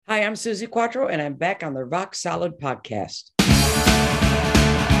I'm Suzi Quatro, and I'm back on the Rock Solid podcast.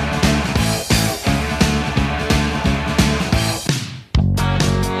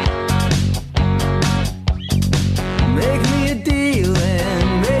 Make me a deal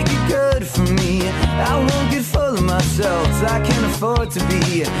and make it good for me. I won't get full of myself, I can't afford to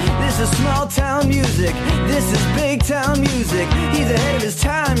be. This is small town music, this is big town music. He's ahead of his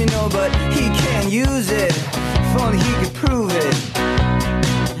time, you know, but he can't use it. If only he could prove it.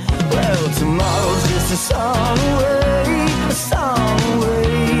 Well, tomorrow's just a song away, a song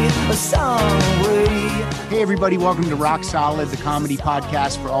away, a song away. Hey everybody, welcome to Rock Solid, the comedy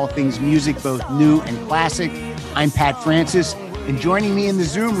podcast for all things music, both new and classic. I'm Pat Francis, and joining me in the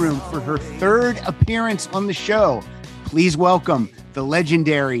Zoom room for her third appearance on the show, please welcome the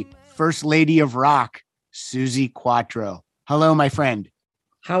legendary First Lady of Rock, Suzi Quatro. Hello, my friend.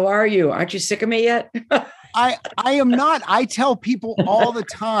 How are you? Aren't you sick of me yet? I am not. I tell people all the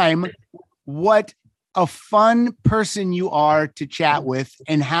time what a fun person you are to chat with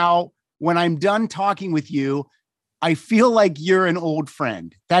and how when I'm done talking with you, I feel like you're an old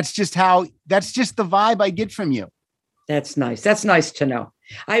friend. That's just the vibe I get from you. That's nice. That's nice to know.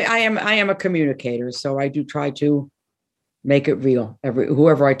 I am a communicator, so I do try to make it real.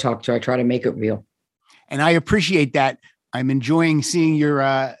 Whoever I talk to, I try to make it real. And I appreciate that. I'm enjoying seeing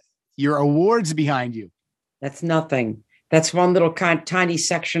your awards behind you. That's nothing. That's one little tiny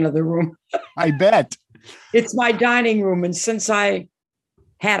section of the room. I bet. It's my dining room. And since I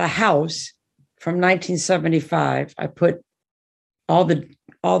had a house from 1975, I put all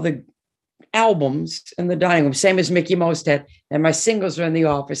the albums in the dining room, same as Mickey Most had, and my singles are in the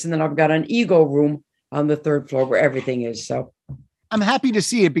office. And then I've got an ego room on the third floor where everything is. So I'm happy to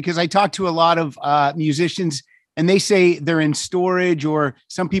see it because I talk to a lot of musicians and they say they're in storage, or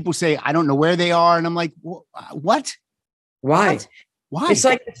some people say, I don't know where they are. And I'm like, what? Why? Why?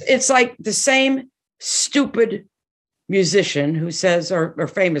 It's like the same stupid musician who says, or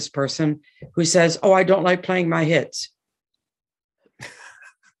famous person who says, oh, I don't like playing my hits.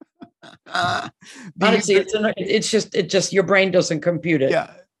 Honestly, it's just your brain doesn't compute it.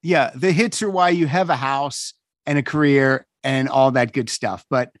 Yeah. The hits are why you have a house and a career and all that good stuff.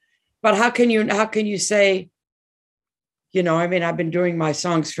 But how can you say, I've been doing my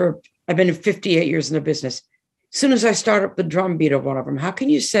songs I've been 58 years in the business. As soon as I start up the drum beat of one of them, how can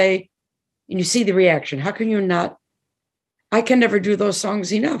you say, and you see the reaction, how can you not? I can never do those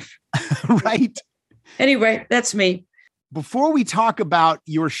songs enough. Right. Anyway, that's me. Before we talk about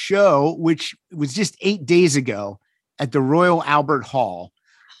your show, which was just 8 days ago at the Royal Albert Hall,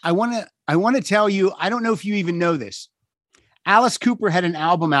 I want to tell you, I don't know if you even know this. Alice Cooper had an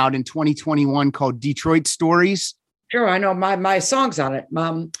album out in 2021 called Detroit Stories. Sure, I know my song's on it.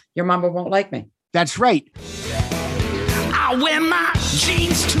 Your Mama Won't Like Me. That's right. I wear my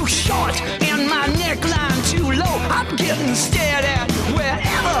jeans too short and my neckline too low. I'm getting stared at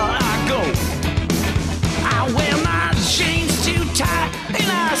wherever I go. I wear my jeans too tight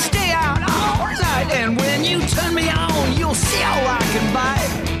and I stay out all night. And when you turn me on, you'll see how I can bite.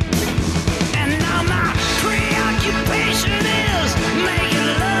 And now my preoccupation is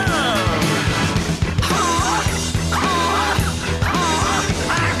making love.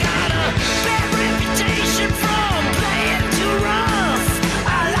 I got a bad reputation from playing too rough. I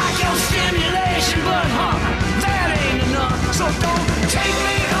like your stimulation, but that ain't enough. So don't take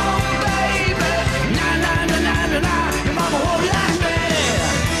me home, baby. Nah, nah, nah, nah, nah, nah. Your mama won't like me.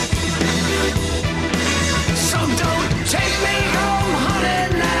 So don't take me home, honey,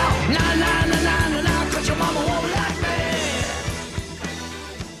 now. Nah, nah, nah, nah, nah, nah, 'cause your mama won't like me.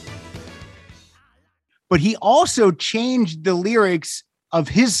 But he also changed the lyrics of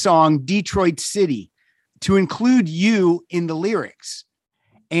his song, Detroit City, to include you in the lyrics.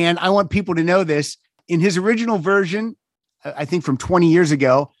 And I want people to know this. In his original version, I think from 20 years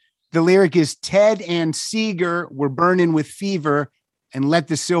ago, the lyric is Ted and Seeger were burning with fever and let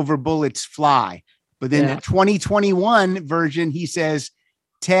the silver bullets fly. But then the 2021 version, he says,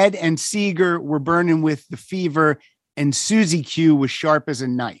 Ted and Seeger were burning with the fever and Susie Q was sharp as a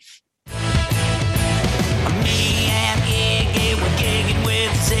knife. Me and Iggy were gigging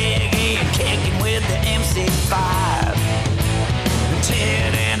with Ziggy and kicking with the MC5.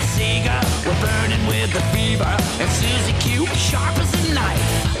 Ted and Seeger were burning with the fever and Susie Q sharp as a knife.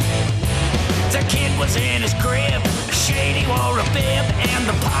 The kid was in his crib, Shady wore a bib, and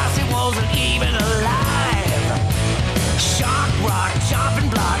the posse wasn't even alive. Shock rock, chopping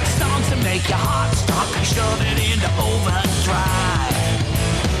block, songs that make your heart stop and shove it into overdrive.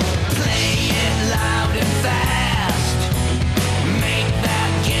 Play it loud and fast, make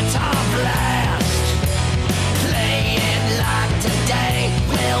that guitar blast. Play it like today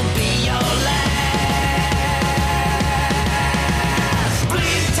will be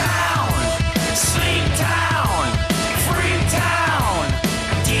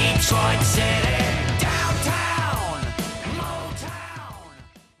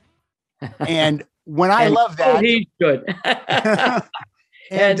And when I love Oh, that, he's good.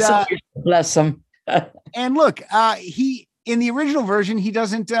 and so bless him. and look, he in the original version he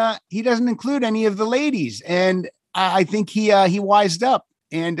doesn't include any of the ladies, and I think he wised up.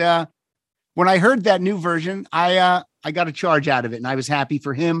 And when I heard that new version, I got a charge out of it, and I was happy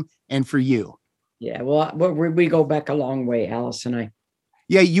for him and for you. Yeah, well, we go back a long way, Alice and I.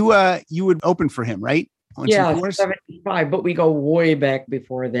 Yeah, you would open for him, right? On Yeah, Some Tours? 75, but we go way back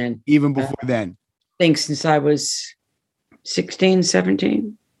before then. Even before then. I think since I was 16,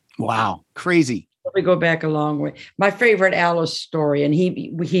 17. Wow, crazy. We go back a long way. My favorite Alice story, and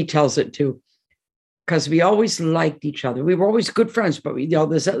he tells it too, because we always liked each other. We were always good friends, but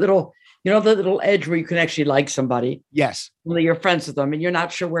there's that little, the little edge where you can actually like somebody. Yes. Well, you're friends with them and you're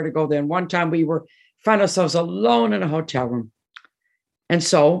not sure where to go then. One time we found ourselves alone in a hotel room. And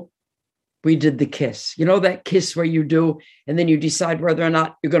so we did the kiss. You know, that kiss where you do, and then you decide whether or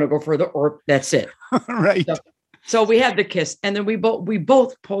not you're going to go further, or that's it. Right. So we had the kiss, and then we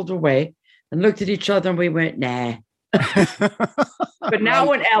both pulled away and looked at each other and we went, nah. But now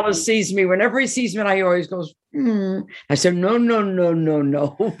when Alice sees me, whenever he sees me, and he always goes, I said,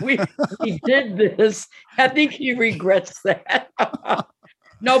 no. We did this. I think he regrets that.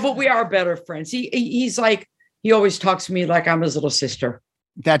 No, but we are better friends. He's like, he always talks to me like I'm his little sister.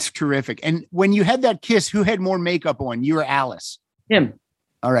 That's terrific. And when you had that kiss, who had more makeup on? You or Alice? Him.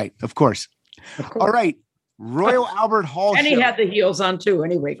 All right. Of course. All right. Royal Albert Hall. And he had the heels on too.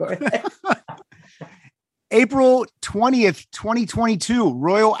 Anyway, go ahead. April 20th, 2022,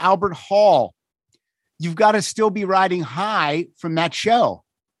 Royal Albert Hall. You've got to still be riding high from that show.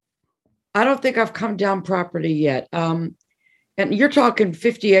 I don't think I've come down properly yet. And you're talking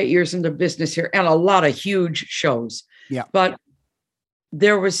 58 years in the business here and a lot of huge shows. Yeah. But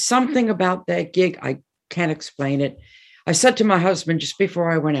there was something about that gig. I can't explain it. I said to my husband just before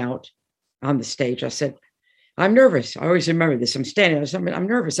I went out on the stage, I said, I'm nervous. I always remember this. I'm standing there. I'm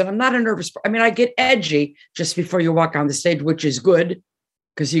nervous. And I'm not a nervous. I mean, I get edgy just before you walk on the stage, which is good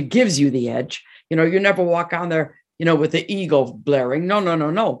because it gives you the edge. You never walk on there, with the ego blaring.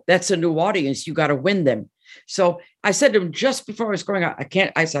 No. That's a new audience. You got to win them. So I said to him just before I was going out,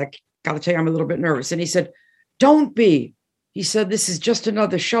 I said, I got to tell you, I'm a little bit nervous. And he said, don't be. He said, this is just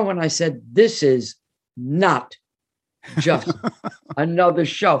another show. And I said, this is not just another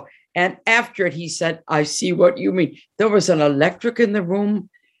show. And after it, he said, I see what you mean. There was an electric in the room.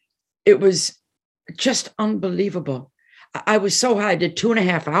 It was just unbelievable. I was so high. I did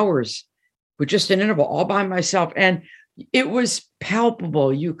 2.5 hours with just an interval all by myself. And it was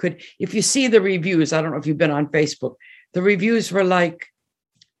palpable. You could, if you see the reviews, I don't know if you've been on Facebook, the reviews were like,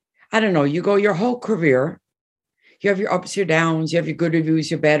 I don't know, you go your whole career, you have your ups, your downs, you have your good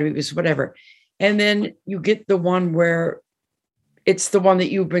reviews, your bad reviews, whatever. And then you get the one where it's the one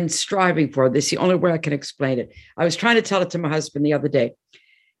that you've been striving for. This is the only way I can explain it. I was trying to tell it to my husband the other day.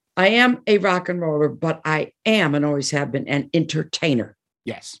 I am a rock and roller, but I am and always have been an entertainer.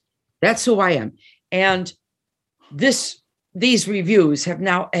 Yes. That's who I am. And these reviews have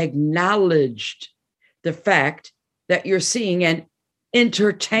now acknowledged the fact that you're seeing an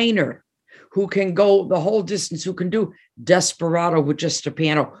entertainer who can go the whole distance, who can do Desperado with just a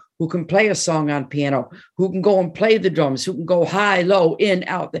piano, who can play a song on piano, who can go and play the drums, who can go high, low, in,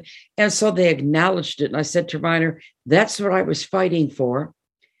 out. And so they acknowledged it. And I said to Reiner, that's what I was fighting for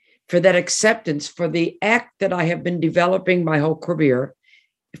that acceptance, for the act that I have been developing my whole career.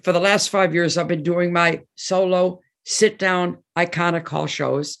 For the last 5 years, I've been doing my solo, sit-down, iconic hall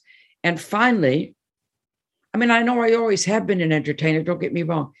shows. And finally, I mean, I know I always have been an entertainer, don't get me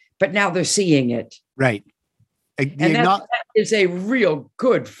wrong, but now they're seeing it. Right. And that is a real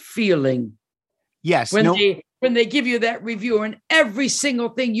good feeling. Yes. When they give you that review and every single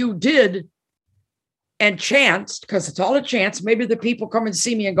thing you did and chanced, because it's all a chance, maybe the people come and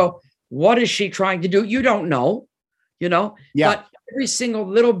see me and go, what is she trying to do? You don't know, Yeah. But every single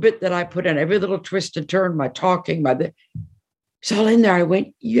little bit that I put in, every little twist and turn, my talking, it's all in there. I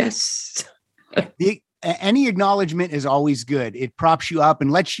went, yes. Any acknowledgement is always good. It props you up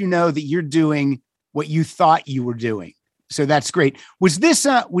and lets you know that you're doing what you thought you were doing. So that's great. Was this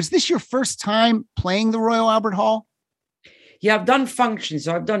your first time playing the Royal Albert Hall? Yeah, I've done functions.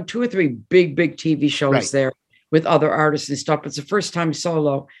 So I've done 2 or 3 big TV shows there with other artists and stuff. It's the first time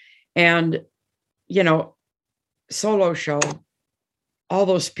solo. And, solo show, all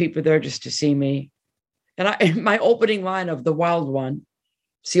those people there just to see me. And my opening line of The Wild One,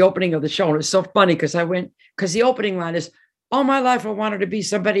 it's the opening of the show. And it's so funny because the opening line is, all my life I wanted to be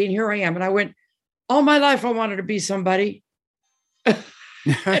somebody, and here I am. And I went, all my life I wanted to be somebody.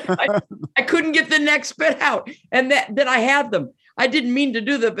 I couldn't get the next bit out. And that I had them. I didn't mean to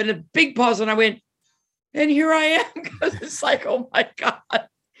do that, but a big pause. And I went, and here I am. Because it's like, oh my God.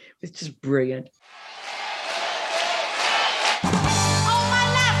 It's just brilliant. All my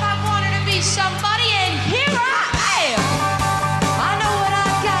life I wanted to be somebody, and here I am. I know what I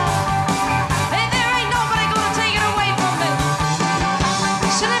got, and there ain't nobody gonna take it away from me.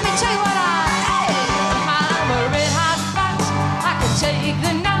 So let me tell you what I am. I'm a red hot fox. I can take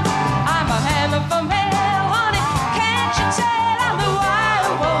the night. I'm a hammer from hell, honey. Can't you tell I'm the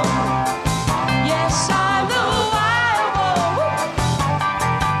wild one? Yes, I'm the wild one.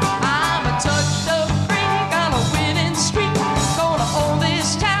 I'm a touched up freak on a winning streak. Gonna own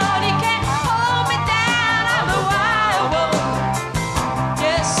this town. You can't hold me down. I'm the wild one.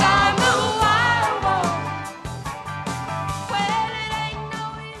 Yes, I'm the wild one. Well, it ain't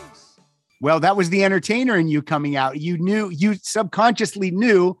no use. Well, that was the entertainer in you coming out. You subconsciously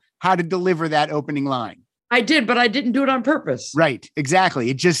knew how to deliver that opening line. I did, but I didn't do it on purpose. Right. Exactly.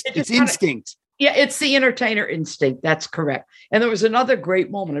 It's kinda- instinct. Yeah, it's the entertainer instinct. That's correct. And there was another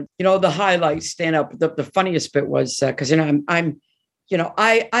great moment. The highlights stand up. The funniest bit was because I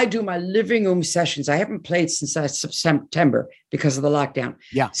do my living room sessions. I haven't played since September because of the lockdown.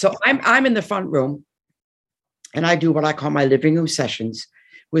 Yeah. So I'm in the front room, and I do what I call my living room sessions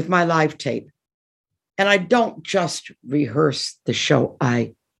with my live tape. And I don't just rehearse the show.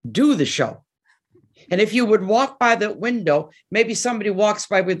 I do the show. And if you would walk by the window, maybe somebody walks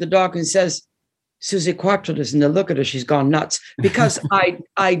by with the dog and says, Susie Quattro doesn't look at her. She's gone nuts because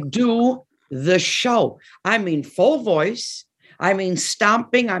I do the show. I mean, full voice. I mean,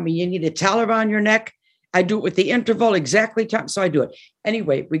 stomping. I mean, you need a towel around your neck. I do it with the interval exactly time. So I do it.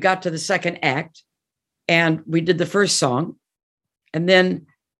 Anyway, we got to the second act and we did the first song. And then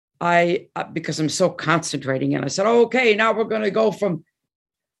because I'm so concentrating, and I said, okay, now we're going to go from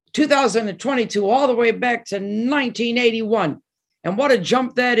 2022 all the way back to 1981. And what a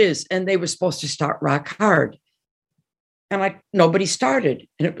jump that is. And they were supposed to start Rock Hard. And nobody started.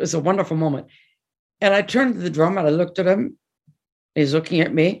 And it was a wonderful moment. And I turned to the drummer and I looked at him. He's looking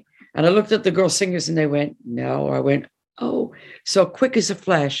at me. And I looked at the girl singers and they went, no. I went, oh. So quick as a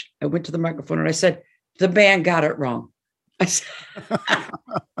flash, I went to the microphone and I said, the band got it wrong. I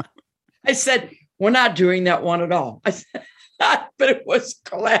said, we're not doing that one at all. I said, but it was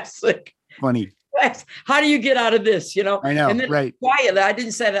classic. Funny. How do you get out of this? I know, and then right. Quietly, I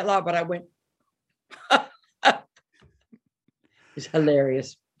didn't say that loud, but I went. It's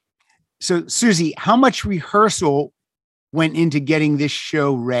hilarious. So, Susie, how much rehearsal went into getting this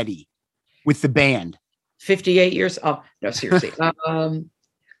show ready with the band? 58 years. Oh, no, seriously.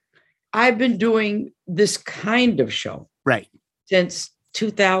 I've been doing this kind of show Right. since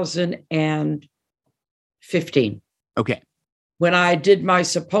 2015. Okay. When I did my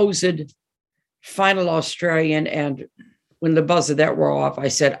supposed final Australian, and when the buzzer that wore off, I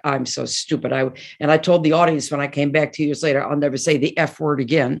said, I'm so stupid. I told the audience when I came back 2 years later, I'll never say the F word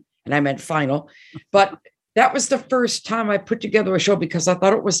again. And I meant final. But that was the first time I put together a show because I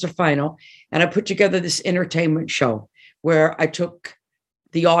thought it was the final. And I put together this entertainment show where I took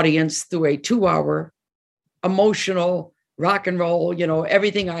the audience through a 2-hour emotional rock and roll,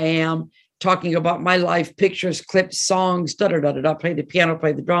 everything I am, talking about my life, pictures, clips, songs, play the piano,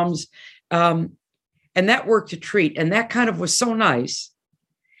 play the drums. And that worked a treat. And that kind of was so nice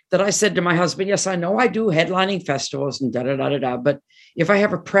that I said to my husband, yes, I know I do headlining festivals and but if I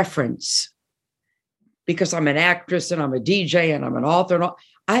have a preference, because I'm an actress and I'm a DJ and I'm an author, and all,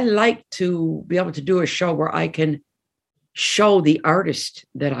 I like to be able to do a show where I can show the artist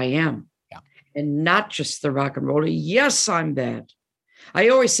that I am. Yeah. And not just the rock and roller. Yes, I'm that. I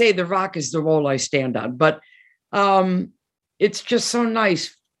always say the rock is the role I stand on, but it's just so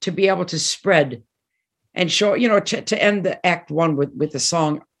nice to be able to spread and show, to end the act one with a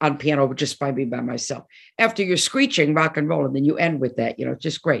song on piano just by me by myself. After you're screeching rock and roll, and then you end with that,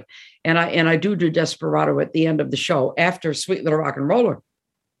 just great. And I do Desperado at the end of the show after Sweet Little Rock and Roller,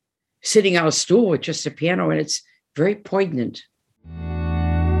 sitting on a stool with just a piano, and it's very poignant.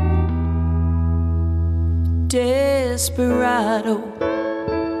 Desperado,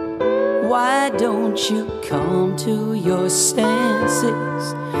 why don't you come to your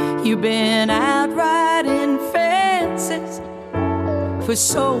senses? You've been out riding fences for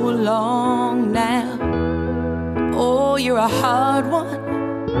so long now. Oh, you're a hard one,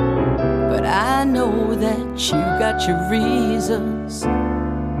 but I know that you got your reasons.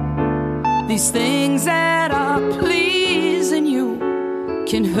 These things that are pleasing you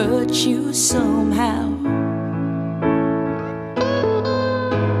can hurt you somehow.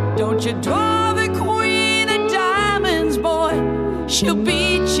 Don't you draw the queen of diamonds, boy. She'll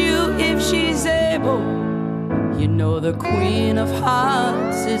beat you if she's able. You know the Queen of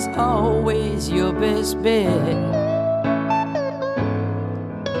Hearts is always your best bet.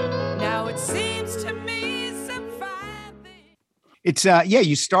 Now it seems to me surviving. It's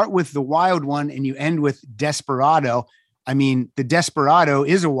you start with the wild one and you end with Desperado. I mean, the Desperado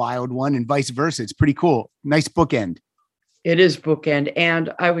is a wild one and vice versa. It's pretty cool. Nice bookend. It is bookend.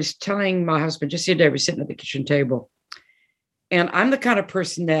 And I was telling my husband just the other day, we're sitting at the kitchen table, and I'm the kind of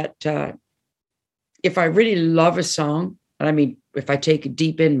person that if I really love a song, and I mean, if I take it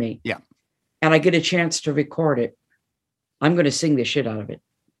deep in me, yeah, and I get a chance to record it, I'm going to sing the shit out of it.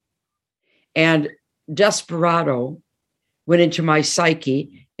 And Desperado went into my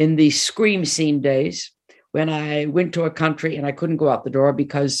psyche in the scream scene days when I went to a country and I couldn't go out the door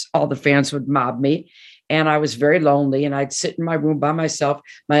because all the fans would mob me. And I was very lonely, and I'd sit in my room by myself.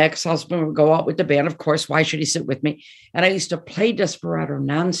 My ex-husband would go out with the band. Of course, why should he sit with me? And I used to play Desperado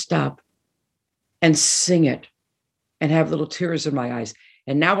nonstop and sing it and have little tears in my eyes.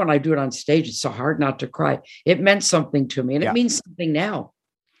 And now when I do it on stage, it's so hard not to cry. It meant something to me, and it means something now.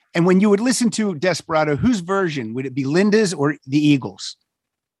 And when you would listen to Desperado, whose version? Would it be Linda's or the Eagles?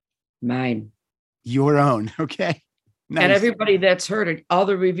 Mine. Your own. Okay. Nice. And everybody that's heard it, all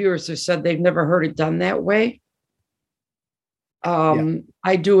the reviewers have said they've never heard it done that way.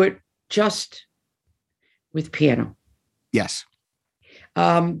 I do it just with piano. Yes.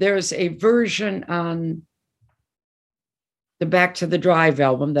 There's a version on the Back to the Drive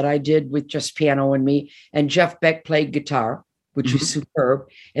album that I did with just piano and me, and Jeff Beck played guitar, which is superb.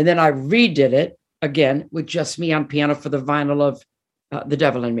 And then I redid it again with just me on piano for the vinyl of The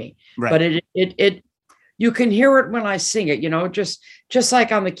Devil in Me. Right. But it you can hear it when I sing it, you know, just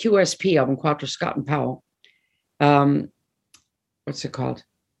like on the QSP album, Quattro Scott and Powell. What's it called?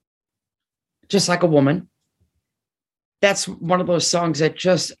 Just Like a Woman. That's one of those songs that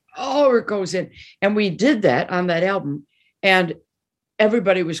just, it goes in. And we did that on that album. And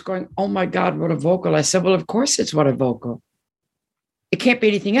everybody was going, oh my God, what a vocal. I said, well, of course it's what a vocal. It can't be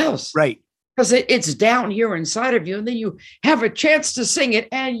anything else. Right. Because it's down here inside of you. And then you have a chance to sing it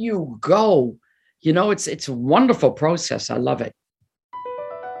and you go. You know, it's a wonderful process. I love it.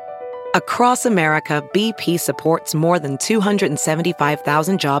 Across America, BP supports more than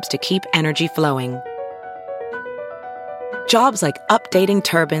 275,000 jobs to keep energy flowing. Jobs like updating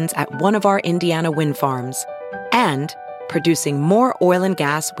turbines at one of our Indiana wind farms and producing more oil and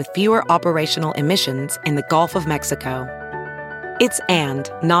gas with fewer operational emissions in the Gulf of Mexico. It's and,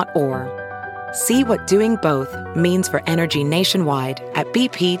 not or. See what doing both means for energy nationwide at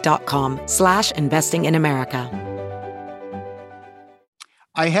bp.com/investing in America.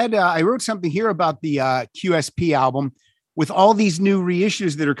 I wrote something here about the QSP album with all these new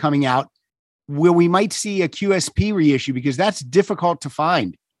reissues that are coming out, where we might see a QSP reissue because that's difficult to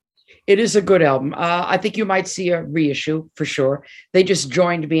find. It is a good album. I think you might see a reissue for sure. They just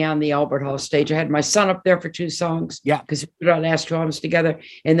joined me on the Albert Hall stage. I had my son up there for 2 songs. Yeah. Because we put our last 2 albums together.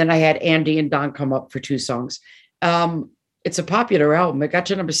 And then I had Andy and Don come up for 2 songs. It's a popular album. It got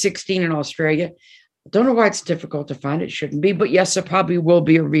to number 16 in Australia. I don't know why it's difficult to find. It shouldn't be. But yes, it probably will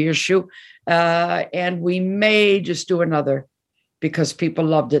be a reissue. And we may just do another because people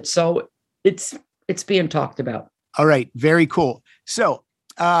loved it. So it's being talked about. All right. Very cool. So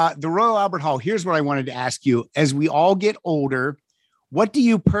the Royal Albert Hall, here's what I wanted to ask you. As we all get older, what do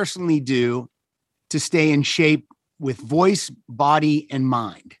you personally do to stay in shape with voice, body, and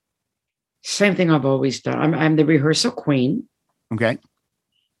mind? Same thing I've always done. I'm the rehearsal queen. Okay.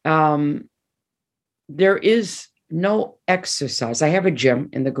 There is no exercise. I have a gym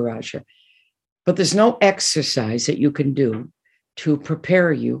in the garage here, but there's no exercise that you can do to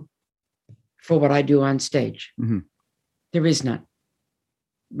prepare you for what I do on stage. Mm-hmm. There is none.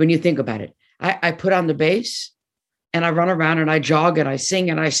 When you think about it, I put on the bass and I run around and I jog and I sing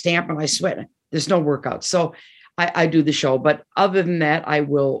and I stamp and I sweat. There's no workout. So I do the show. But other than that, I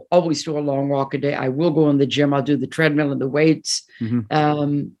will always do a long walk a day. I will go in the gym. I'll do the treadmill and the weights.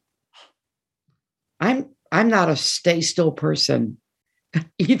 Mm-hmm. I'm not a stay still person,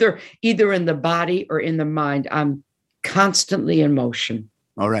 either in the body or in the mind. I'm constantly in motion.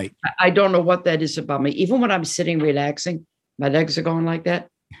 All right. I don't know what that is about me. Even when I'm sitting relaxing, my legs are going like that.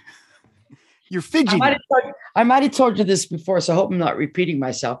 You're fidgeting. I might have told you this before, so I hope I'm not repeating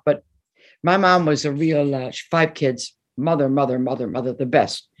myself. But my mom was a real 5 kids, mother, the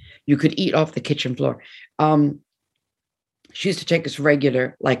best. You could eat off the kitchen floor. She used to take us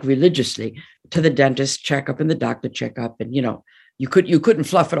regular, like religiously, to the dentist checkup and the doctor checkup. And, you know, you couldn't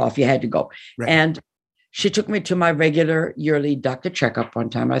fluff it off. You had to go. Right. And she took me to my regular yearly doctor checkup one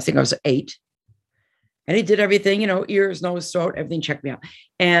time. I think I was 8. And he did everything, you know, ears, nose, throat, everything, checked me out.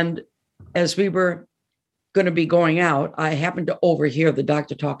 And as we were going to be going out, I happened to overhear the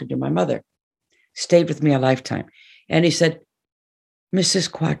doctor talking to my mother. Stayed with me a lifetime. And he said,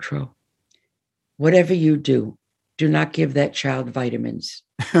 Mrs. Quattro, whatever you do not give that child vitamins.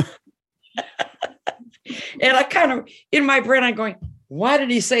 And I kind of, in my brain, I'm going, why did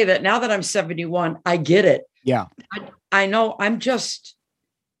he say that? Now that I'm 71, I get it. Yeah. I know I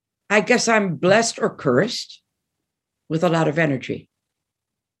guess I'm blessed or cursed with a lot of energy.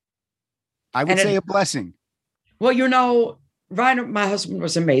 I would say a blessing. Well, you know, Ryan, my husband,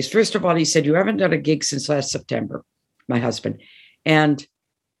 was amazed. First of all, he said, you haven't done a gig since last September, my husband. And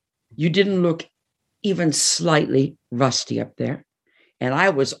you didn't look even slightly rusty up there. And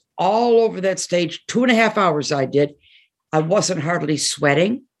I was all over that stage, 2.5 hours I did. I wasn't hardly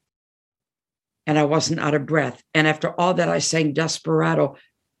sweating. And I wasn't out of breath. And after all that, I sang Desperado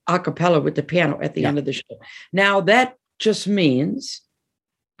a cappella with the piano at the end of the show. Now, that just means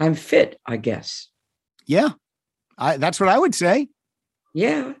I'm fit, I guess. Yeah. That's what I would say.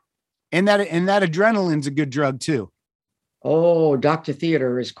 Yeah. And that adrenaline's a good drug too. Oh, Dr.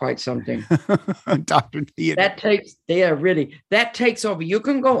 Theater is quite something. Dr. Theater. That takes over. You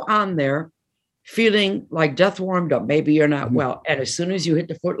can go on there feeling like death warmed up. Maybe you're not well. And as soon as you hit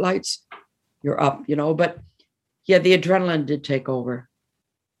the footlights, you're up, you know. But yeah, the adrenaline did take over.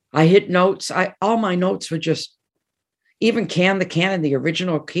 I hit notes. All my notes were just, even Can the Can in the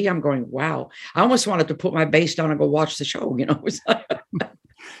original key. I'm going, wow. I almost wanted to put my bass down and go watch the show, you know.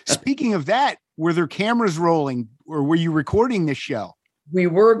 Speaking of that, were there cameras rolling or were you recording this show? We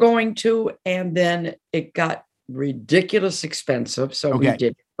were going to, and then it got ridiculous expensive. So we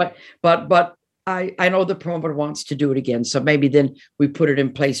did. But I know the promoter wants to do it again. So maybe then we put it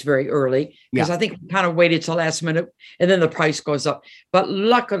in place very early, because I think we kind of waited till last minute and then the price goes up. But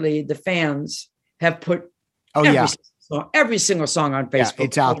luckily the fans have put every single song on Facebook. Yeah,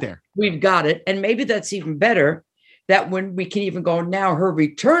 it's out there. We've got it. And maybe that's even better, that when we can even go now, her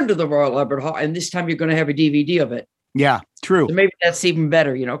return to the Royal Albert Hall, and this time you're going to have a DVD of it. Yeah, true. So maybe that's even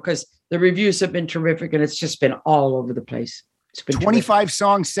better, you know, because the reviews have been terrific and it's just been all over the place. It's been 25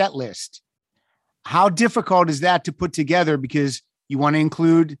 song set list. How difficult is that to put together? Because you want to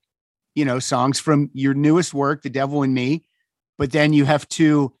include, you know, songs from your newest work, The Devil in Me, but then you have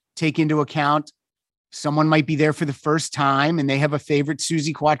to take into account someone might be there for the first time and they have a favorite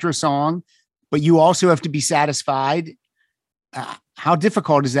Suzi Quatro song, but you also have to be satisfied. How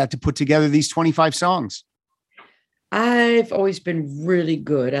difficult is that to put together these 25 songs? I've always been really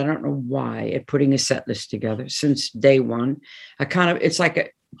good. I don't know why, at putting a set list together since day one. It's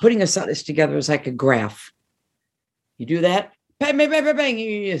like putting a set list together is like a graph. You do that, bang, bang, bang, bang, bang,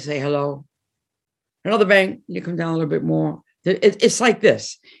 you say hello. Another bang, you come down a little bit more. It's like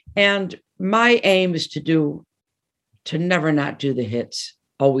this. And my aim is to never not do the hits,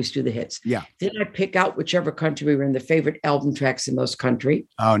 always do the hits. Yeah. Then I pick out whichever country we're in, the favorite album tracks in those country.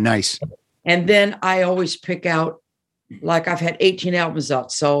 Oh, nice. And then I always pick out, like I've had 18 albums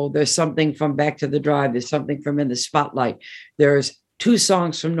out. So there's something from Back to the Drive. There's something from In the Spotlight. There's 2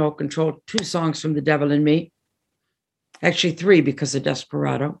 songs from No Control, 2 songs from The Devil in Me. Actually 3 because of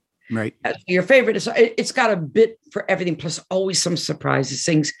Desperado. Right. Your favorite is, it's got a bit for everything, plus always some surprises,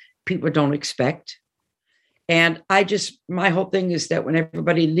 things people don't expect. And my whole thing is that when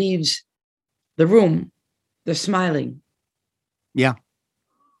everybody leaves the room, they're smiling. Yeah.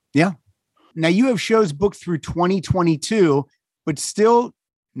 Yeah. Now you have shows booked through 2022, but still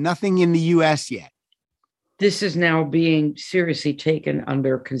nothing in the US yet. This is now being seriously taken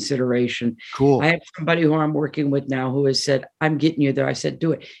under consideration. Cool. I have somebody who I'm working with now who has said, I'm getting you there. I said,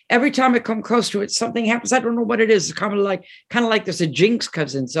 do it. Every time I come close to it, something happens. I don't know what it is. It's kind of like there's a jinx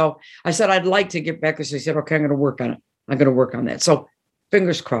cousin. So I said, I'd like to get back. So I said, okay, I'm going to work on it. I'm going to work on that. So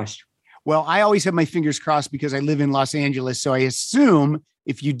fingers crossed. Well, I always have my fingers crossed because I live in Los Angeles. So I assume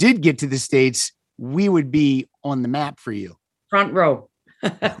if you did get to the States, we would be on the map for you. Front row.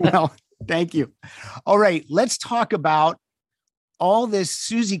 Well, thank you. All right. Let's talk about all this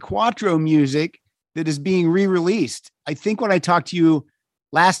Suzi Quatro music that is being re-released. I think when I talked to you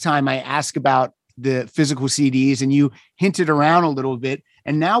last time, I asked about the physical CDs and you hinted around a little bit.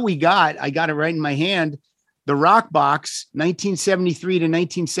 And now I got it right in my hand, the Rock Box 1973 to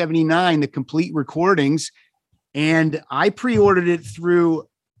 1979, the complete recordings. And I pre-ordered it through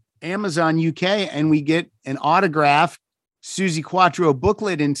Amazon UK and we get an autographed Suzi Quatro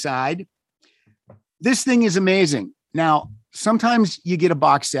booklet inside. This thing is amazing. Now, sometimes you get a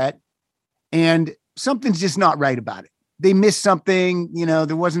box set and something's just not right about it. They missed something, you know,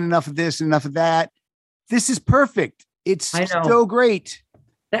 there wasn't enough of this, enough of that. This is perfect. It's so great.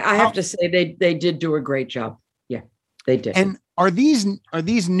 I have to say they did do a great job. Yeah. They did. And are these new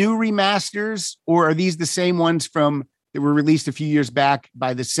remasters, or are these the same ones from that were released a few years back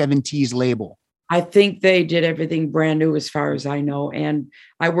by the 70s label? I think they did everything brand new as far as I know. And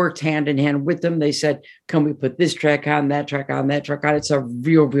I worked hand in hand with them. They said, can we put this track on, that track on, that track on? It's a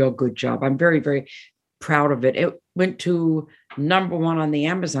real, real good job. I'm very, very proud of it. It went to #1 on the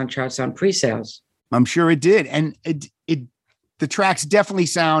Amazon charts on pre-sales. I'm sure it did. And the tracks definitely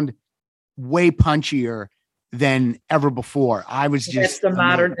sound way punchier than ever before. I was just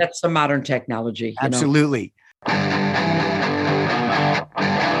that's the modern technology. Absolutely.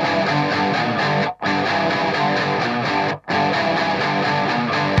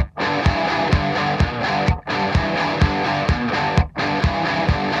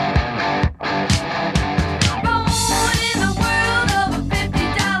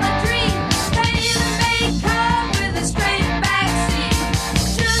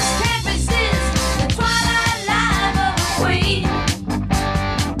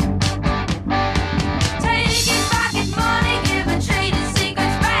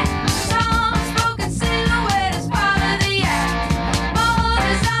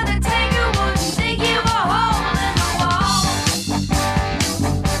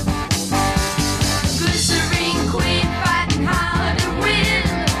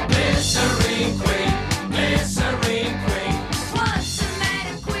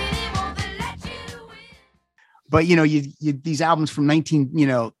 But, you these albums from early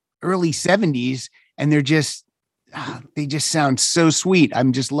 70s, and they're just, they just sound so sweet.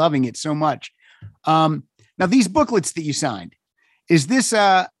 I'm just loving it so much. Now, these booklets that you signed, is this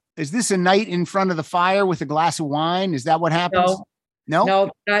a night in front of the fire with a glass of wine? Is that what happens?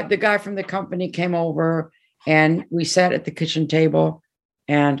 No. The guy from the company came over and we sat at the kitchen table,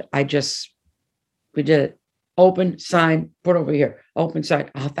 and we did it. Open, sign, put over here. Open, sign,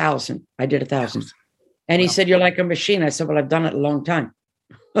 1,000. I did 1,000. And he said, you're like a machine. I said, well, I've done it a long time.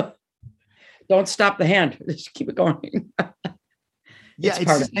 Don't stop the hand. Just keep it going.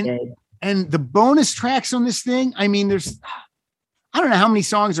 And the bonus tracks on this thing, I mean, I don't know how many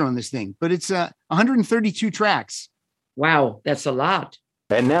songs are on this thing, but it's 132 tracks. Wow, that's a lot.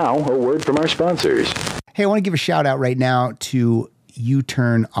 And now a word from our sponsors. Hey, I want to give a shout out right now to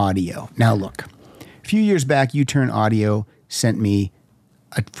U-Turn Audio. Now, look, a few years back, U-Turn Audio sent me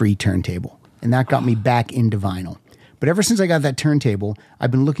a free turntable. And that got me back into vinyl. But ever since I got that turntable, I've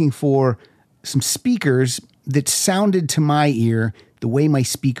been looking for some speakers that sounded to my ear the way my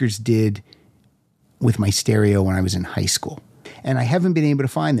speakers did with my stereo when I was in high school. And I haven't been able to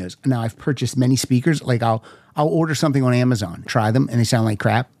find those. Now, I've purchased many speakers. Like I'll order something on Amazon, try them, and they sound like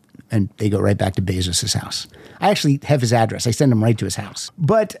crap, and they go right back to Bezos' house. I actually have his address. I send them right to his house.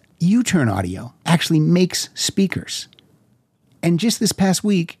 But U-Turn Audio actually makes speakers. And just this past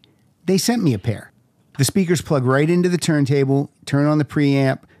week, they sent me a pair. The speakers plug right into the turntable, turn on the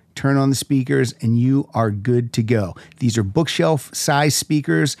preamp, turn on the speakers, and you are good to go. These are bookshelf size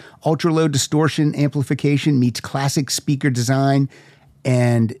speakers, ultra low distortion amplification meets classic speaker design,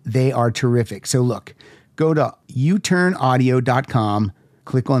 and they are terrific. So look, go to uturnaudio.com,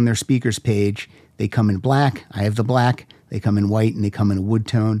 click on their speakers page. They come in black. I have the black. They come in white, and they come in a wood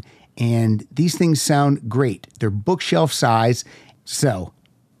tone. And these things sound great. They're bookshelf size. So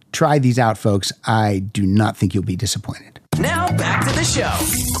try these out, folks. I do not think you'll be disappointed. Now back to the show.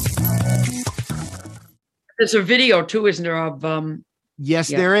 There's a video too, isn't there? Of Yes,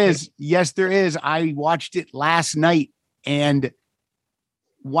 there is. Yes, there is. I watched it last night, and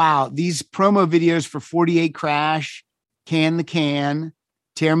wow, these promo videos for 48 Crash, Can the Can,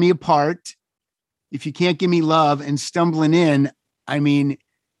 Tear Me Apart, If You Can't Give Me Love, and Stumbling In. I mean,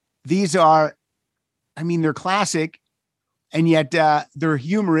 they're classic. And yet they're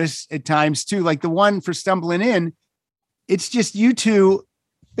humorous at times too. Like the one for Stumbling In, it's just you two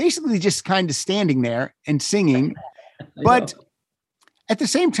basically just kind of standing there and singing. But at the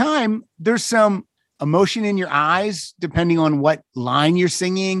same time, there's some emotion in your eyes, depending on what line you're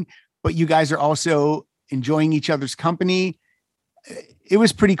singing. But you guys are also enjoying each other's company. It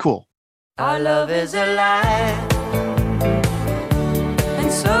was pretty cool. Our love is a lie, and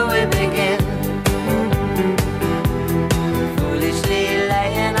so we begin.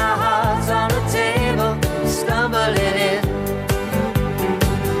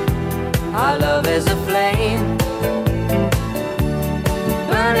 Our love is a flame,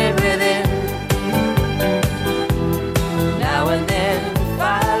 burning within. Now and then,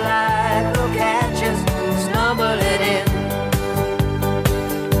 firelight will catch us, stumbling in.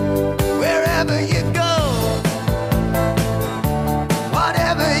 Wherever you go,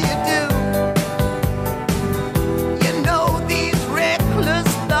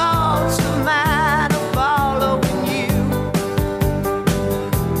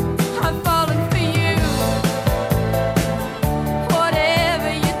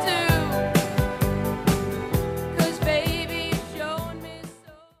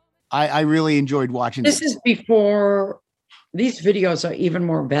 I really enjoyed watching This is before these videos are even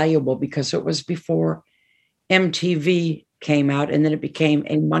more valuable because it was before MTV came out and then it became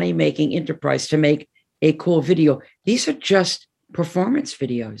a money-making enterprise to make a cool video. These are just performance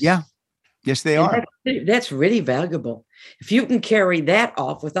videos. Yeah. Yes, they are. That's really valuable. If you can carry that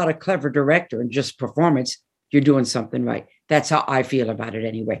off without a clever director and just performance, you're doing something right. That's how I feel about it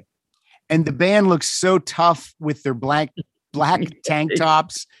anyway. And the band looks so tough with their black tank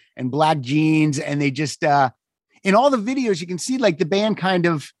tops and black jeans. And they just, in all the videos, you can see like the band kind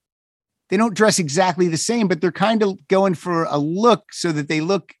of, they don't dress exactly the same, but they're kind of going for a look so that they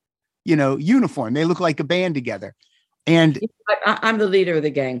look, uniform. They look like a band together. And I'm the leader of the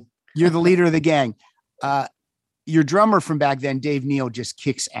gang. You're the leader of the gang. Your drummer from back then, Dave Neal, just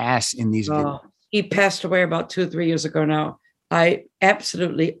kicks ass in these videos. He passed away about 2 or 3 years ago now. I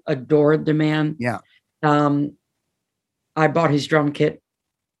absolutely adored the man. Yeah. I bought his drum kit.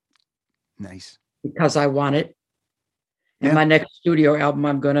 Nice. Because I want it. And my next studio album,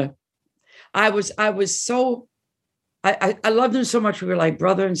 I loved him so much. We were like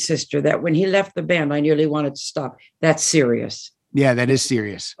brother and sister that when he left the band, I nearly wanted to stop. That's serious. Yeah, that is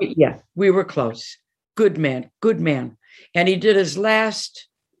serious. Yeah, we were close. Good man. And he did his last,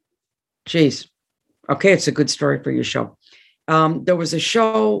 okay, it's a good story for your show. There was a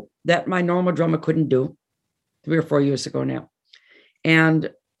show that my normal drummer couldn't do 3 or 4 years ago now. And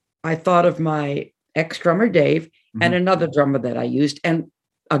I thought of my ex-drummer, Dave, and another drummer that I used. And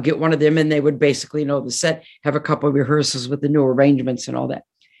I'll get one of them and they would basically know the set, have a couple of rehearsals with the new arrangements and all that.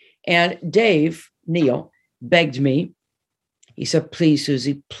 And Dave Neal begged me. He said, please,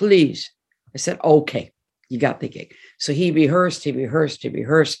 Susie, please. I said, okay, you got the gig. So he rehearsed. We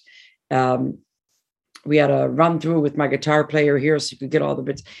had a run through with my guitar player here so you could get all the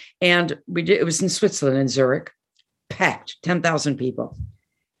bits. And it was in Switzerland, in Zurich, packed, 10,000 people.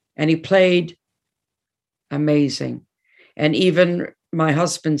 And he played amazing. And even my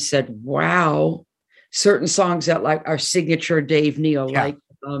husband said, wow, certain songs that like our signature Dave Neal, like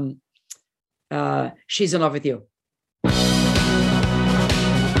She's in Love with You.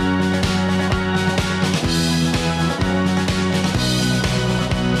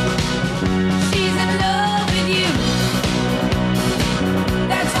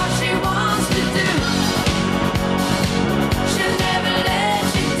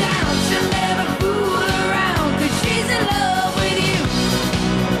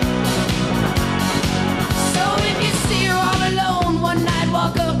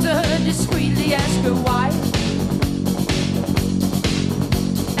 Discreetly ask her why.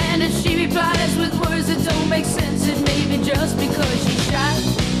 And if she replies with words that don't make sense, it may be just because she's shy.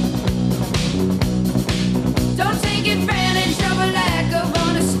 Don't take advantage of a lack of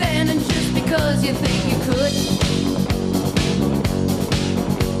understanding just because you think you could.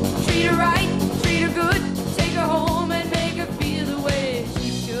 Treat her right, treat her good, take her home and make her feel the way she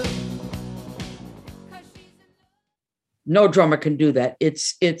should. No drummer can do that.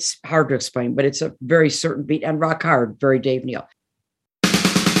 It's hard to explain, but it's a very certain beat and rock hard, very Dave Neal.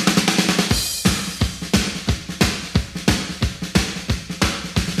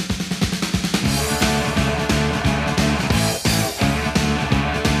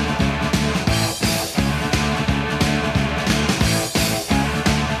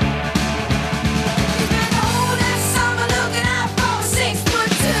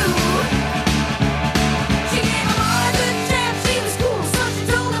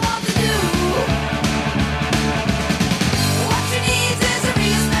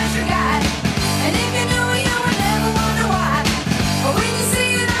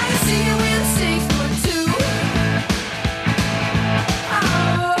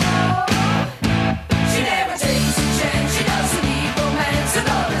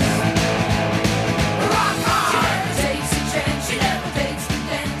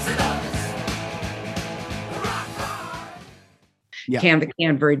 Can the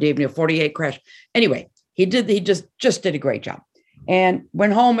Can, very Dave Neal, 48 Crash. Anyway, he just did a great job. And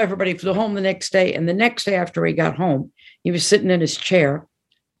went home, everybody flew home the next day. And the next day after he got home, he was sitting in his chair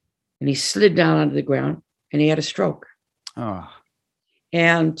and he slid down onto the ground and he had a stroke. Oh.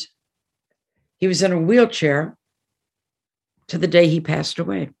 And he was in a wheelchair to the day he passed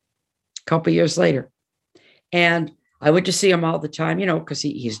away, a couple of years later. And I went to see him all the time, because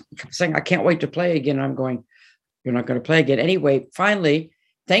he's saying, I can't wait to play again. And I'm going, you're not going to play again. Anyway, finally,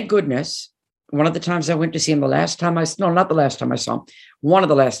 thank goodness, one of the times I went to see him, one of the last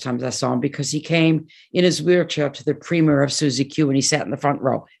times I saw him, because he came in his wheelchair to the premiere of Susie Q and he sat in the front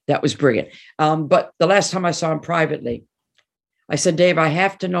row. That was brilliant. But the last time I saw him privately, I said, Dave, I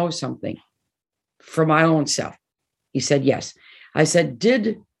have to know something for my own self. He said, yes. I said,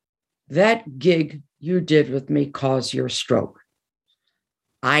 did that gig you did with me caused your stroke.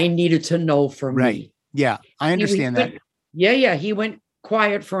 I needed to know for Right. me. Yeah, I understand that. Yeah. He went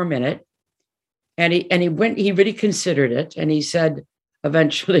quiet for a minute, and he really considered it, and he said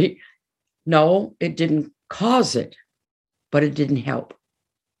eventually, no, it didn't cause it, but it didn't help.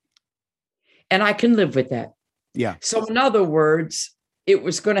 And I can live with that. Yeah. So in other words, it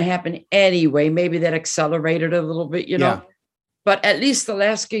was going to happen anyway. Maybe that accelerated a little bit, you know. Yeah. But at least the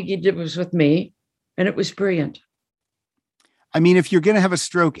last gig you did was with me, and it was brilliant. I mean, if you're going to have a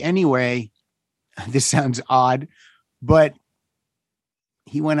stroke anyway, this sounds odd, but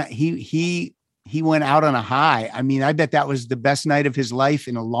he went out on a high. I mean, I bet that was the best night of his life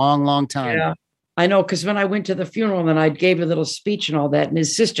in a long, long time. Yeah, I know. Because when I went to the funeral and I gave a little speech and all that, and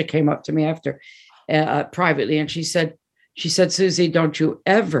his sister came up to me after privately, and she said, Susie, don't you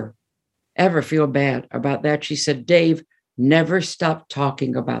ever feel bad about that? She said, Dave never stopped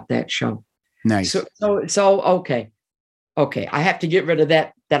talking about that show. Nice. So okay. I have to get rid of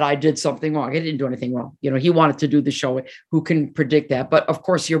that I did something wrong. I didn't do anything wrong. You know, he wanted to do the show. Who can predict that? But of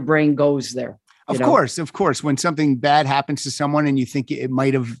course, your brain goes there. Of course. When something bad happens to someone and you think it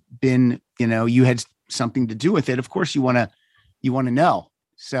might have been, you know, you had something to do with it. Of course, you want to know.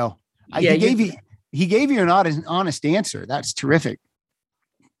 So he gave you an honest answer. That's terrific.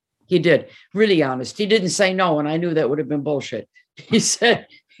 He did. Really honest. He didn't say no, and I knew that would have been bullshit. He said,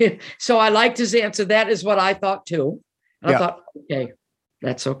 so I liked his answer. That is what I thought too. And I thought, okay,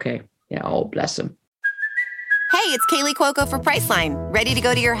 that's okay. Yeah. Oh, bless him. Hey, it's Kaylee Cuoco for Priceline. Ready to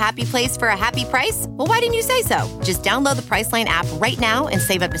go to your happy place for a happy price? Well, why didn't you say so? Just download the Priceline app right now and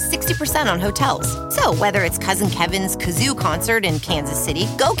save up to 60% on hotels. So whether it's Cousin Kevin's Kazoo Concert in Kansas City,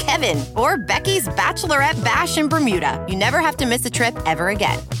 go Kevin, or Becky's Bachelorette Bash in Bermuda, you never have to miss a trip ever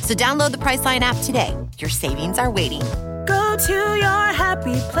again. So download the Priceline app today. Your savings are waiting. Go to your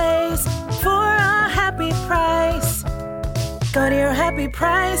happy place for a happy price. Go to your happy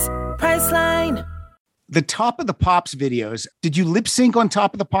price, Priceline. The Top of the Pops videos. Did you lip sync on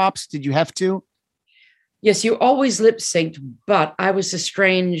Top of the Pops? Did you have to? Yes, you always lip synced, but I was a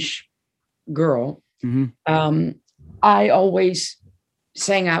strange girl. Mm-hmm. I always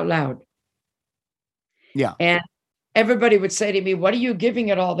sang out loud. Yeah. And everybody would say to me, what are you giving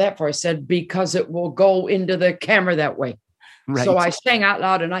it all that for? I said, because it will go into the camera that way. Right. So I sang out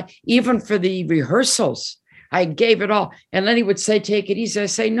loud, and even for the rehearsals, I gave it all. And then he would say, take it easy. I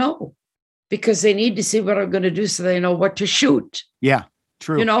say, no, because they need to see what I'm going to do so they know what to shoot. Yeah,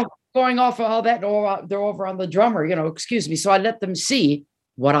 true. You know, going off of all that, they're over on the drummer, you know, excuse me. So I let them see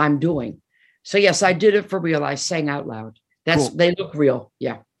what I'm doing. So yes, I did it for real. I sang out loud. Cool. They look real.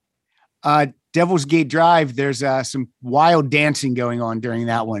 Yeah. Devil's Gate Drive, there's some wild dancing going on during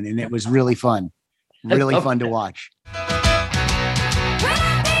that one, and it was really fun. Really fun to watch.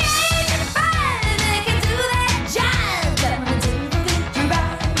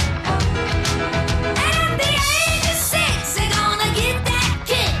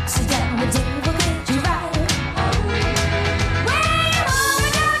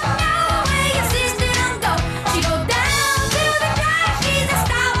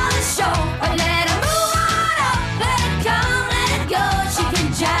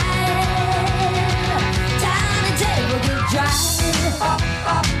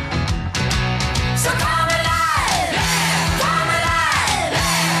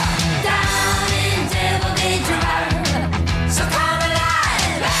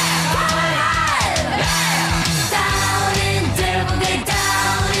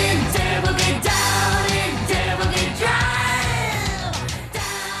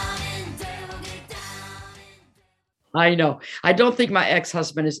 I know. I don't think my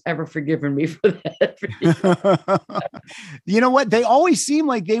ex-husband has ever forgiven me for that. You know what? They always seem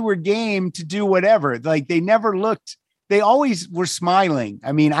like they were game to do whatever. Like they never looked, they always were smiling.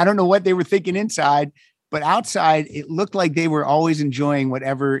 I mean, I don't know what they were thinking inside, but outside it looked like they were always enjoying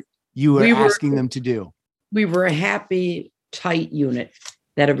whatever you were asking them to do. We were a happy, tight unit.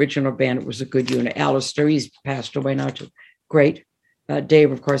 That original band was a good unit. Alistair, he's passed away now too. Great.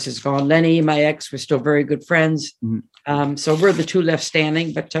 Dave, of course, is gone. Lenny, my ex, we're still very good friends. Mm-hmm. So we're the two left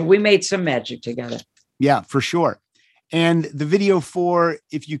standing, but we made some magic together. Yeah, for sure. And the video for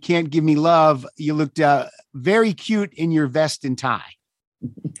If You Can't Give Me Love, you looked very cute in your vest and tie.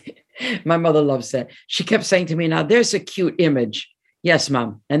 My mother loves that. She kept saying to me, now there's a cute image. Yes,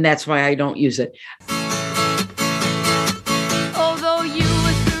 Mom. And that's why I don't use it. Although you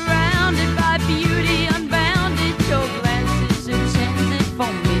were surrounded by beauty unbounded, your glances intended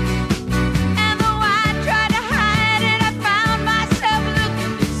for me. And though I tried to hide it, I found myself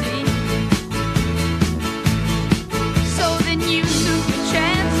looking to see. So then you took the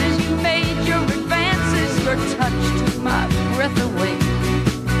chances you made.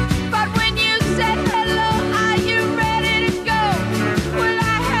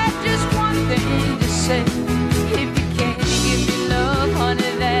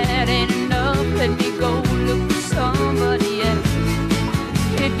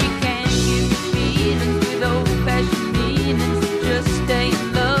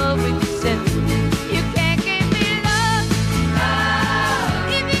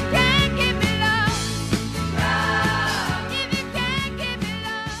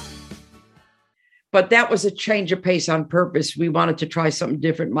 but that was a change of pace on purpose. We wanted to try something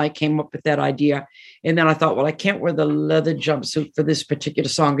different. Mike came up with that idea. And then I thought, well, I can't wear the leather jumpsuit for this particular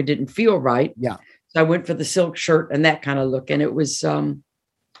song. It didn't feel right. Yeah. So I went for the silk shirt and that kind of look. And it was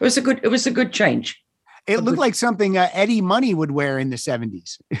a good change. It looked like something Eddie Money would wear in the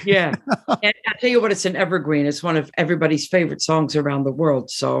 70s. Yeah. And I'll tell you what, it's an evergreen. It's one of everybody's favorite songs around the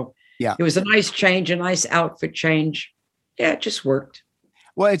world. So yeah, it was a nice change, a nice outfit change. Yeah, it just worked.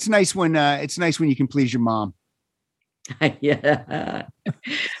 Well, it's nice when you can please your mom. Yeah.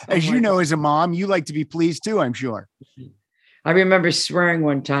 As you know, as a mom, you like to be pleased too, I'm sure. I remember swearing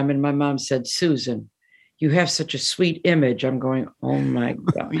one time and my mom said, Susan, you have such a sweet image. I'm going, oh my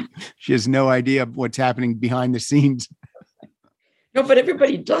God. She has no idea what's happening behind the scenes. No, but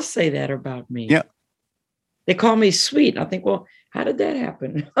everybody does say that about me. Yeah. They call me sweet. I think, well, how did that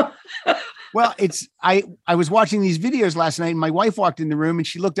happen? Well, I was watching these videos last night and my wife walked in the room and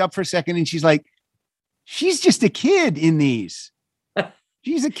she looked up for a second and she's like, she's just a kid in these.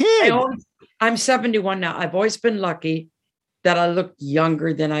 She's a kid. I'm 71 now. I've always been lucky that I look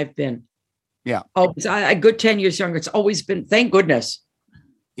younger than I've been. Yeah. Oh, a good 10 years younger. It's always been, thank goodness.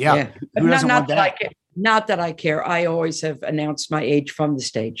 Yeah. Who doesn't want that? Not that I care. I always have announced my age from the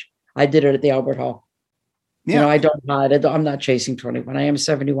stage. I did it at the Albert Hall. Yeah. You know, I don't hide it. I'm not chasing 21. I am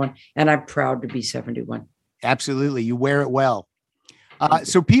 71 and I'm proud to be 71. Absolutely. You wear it well.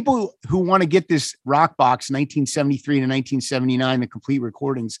 So people who want to get this rock box 1973 to 1979, the complete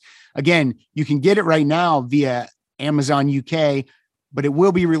recordings, again, you can get it right now via Amazon UK, but it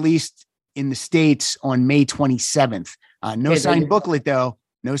will be released in the States on May 27th. No signed booklet though.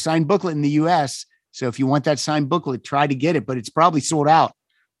 No signed booklet in the US. So if you want that signed booklet, try to get it, but it's probably sold out.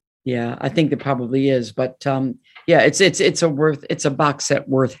 Yeah, I think it probably is. But yeah, it's a box set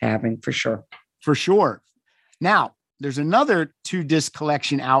worth having for sure. For sure. Now, there's another 2-disc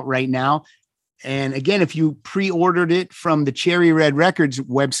collection out right now. And again, if you pre-ordered it from the Cherry Red Records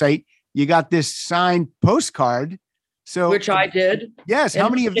website, you got this signed postcard. So which I did. Yes. How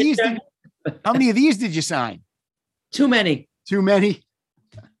many of these did you sign? Too many. Too many.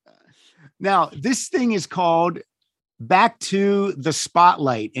 Now, this thing is called Back to the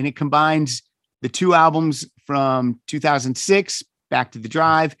Spotlight, and it combines the 2 albums from 2006, Back to the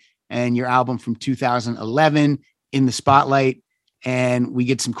Drive, and your album from 2011, In the Spotlight. And we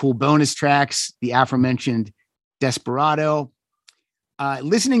get some cool bonus tracks, the aforementioned Desperado.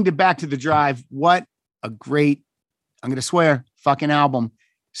 Listening to Back to the Drive, what a great, I'm going to swear, fucking album.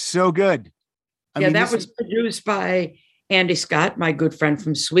 So good. I mean, that was produced by Andy Scott, my good friend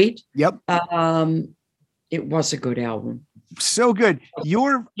from Sweet. Yep. It was a good album. So good.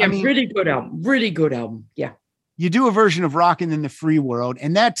 Really good album. Really good album. Yeah. You do a version of Rockin' in the Free World,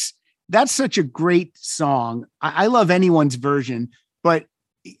 and that's such a great song. I love anyone's version, but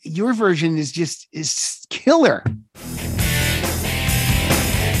your version is killer.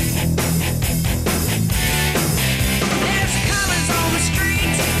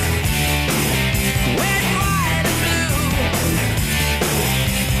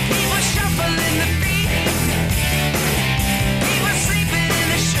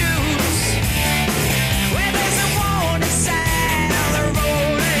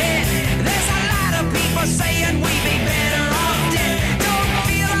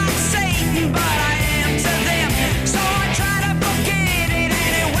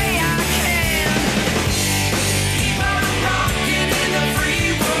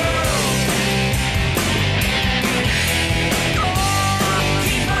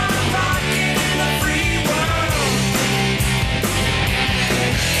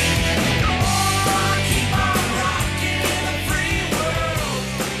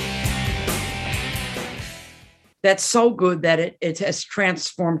 That's so good that it has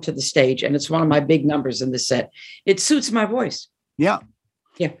transformed to the stage. And it's one of my big numbers in the set. It suits my voice. Yeah.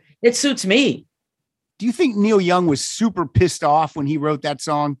 Yeah. It suits me. Do you think Neil Young was super pissed off when he wrote that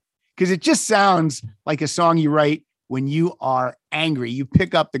song? Because it just sounds like a song you write when you are angry. You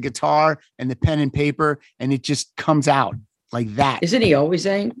pick up the guitar and the pen and paper and it just comes out like that. Isn't he always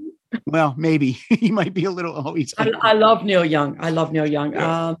angry? Well, maybe he might be a little always. I love Neil Young.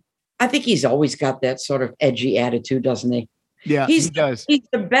 Yeah. I think he's always got that sort of edgy attitude, doesn't he? Yeah, he does. He's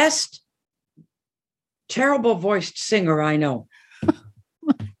the best terrible voiced singer I know.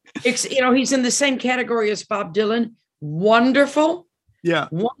 He's in the same category as Bob Dylan. Wonderful. Yeah.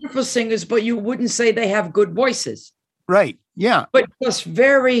 Wonderful singers, but you wouldn't say they have good voices. Right. Yeah. But just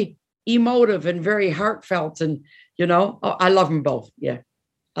very emotive and very heartfelt. And, I love them both. Yeah.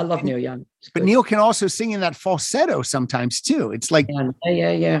 I love Neil Young. But Neil can also sing in that falsetto sometimes too. It's like,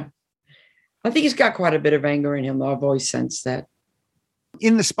 yeah. I think he's got quite a bit of anger in him, though. I've always sensed that.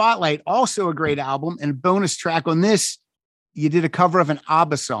 In the Spotlight, also a great album, and a bonus track on this, you did a cover of an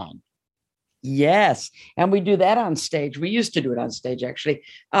ABBA song. Yes. And we do that on stage. We used to do it on stage, actually.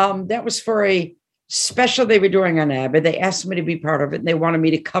 That was for a special they were doing on ABBA. They asked me to be part of it, and they wanted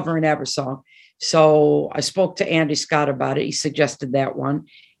me to cover an ABBA song. So I spoke to Andy Scott about it. He suggested that one,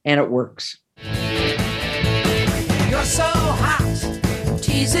 and it works. You're so hot,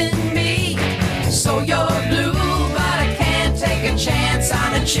 teasing me, so you're blue, but I can't take a chance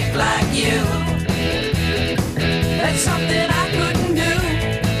on a chick like you. That's something I couldn't do.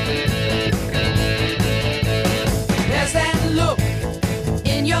 There's that look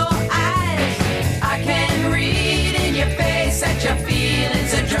in your eyes, I can read in your face that your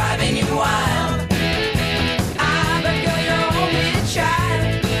feelings are driving you wild. Ah, but girl, you're only a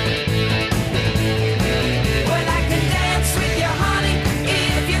child. Well, I can dance with you, honey,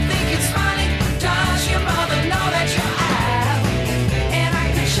 if you think it's funny. Does your mother know that you're out? And I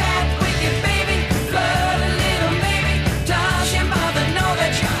can chat with you, baby, flirt a little, maybe. Does your mother know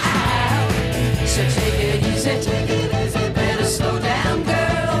that you're out? So take it easy, better slow down,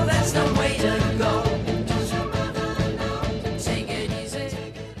 girl, that's the way to go. Does your mother know? Take it easy.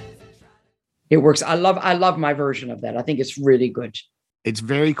 It works. I love my version of that. I think it's really good. It's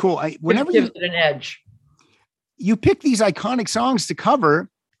very cool. Whenever It gives it an edge. you pick these iconic songs to cover,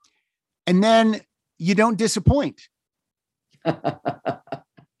 and then you don't disappoint.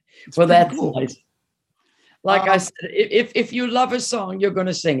 Well, that's cool. nice. Like I said, if you love a song, you're going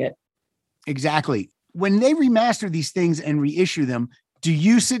to sing it. Exactly. When they remaster these things and reissue them, do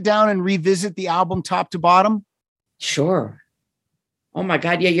you sit down and revisit the album top to bottom? Sure. Oh my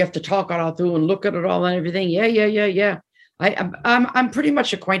God. Yeah. You have to talk it all through and look at it all and everything. Yeah. I'm pretty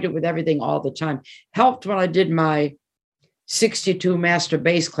much acquainted with everything all the time. Helped when I did my 62 master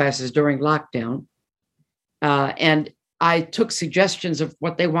bass classes during lockdown. And I took suggestions of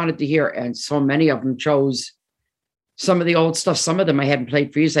what they wanted to hear. And so many of them chose some of the old stuff. Some of them I hadn't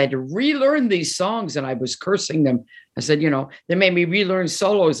played for years. I had to relearn these songs and I was cursing them. I said, they made me relearn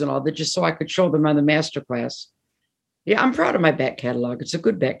solos and all that just so I could show them on the master class. Yeah, I'm proud of my back catalog. It's a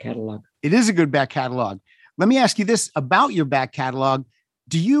good back catalog. It is a good back catalog. Let me ask you this about your back catalog.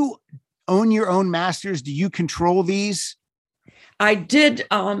 Do you own your own masters? Do you control these? I did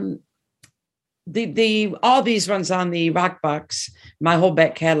all these ones on the Rock Box. My whole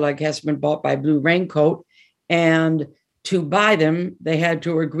back catalog has been bought by Blue Raincoat. And to buy them, they had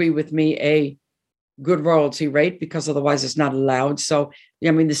to agree with me a good royalty rate because otherwise it's not allowed. So, the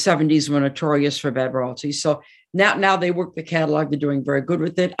 70s were notorious for bad royalties. So now they work the catalog. They're doing very good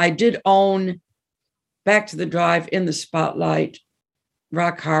with it. I did own Back to the Drive, In the Spotlight,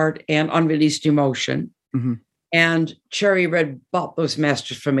 Rock Hard, and Unreleased Emotion. Mm-hmm. And Cherry Red bought those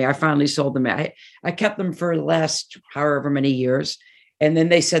masters for me. I finally sold them. I kept them for the last however many years. And then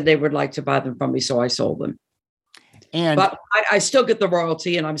they said they would like to buy them from me. So I sold them. But I still get the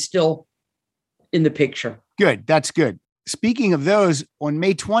royalty and I'm still in the picture. Good. That's good. Speaking of those, on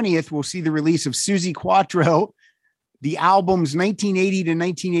May 20th, we'll see the release of Suzi Quatro, the albums 1980 to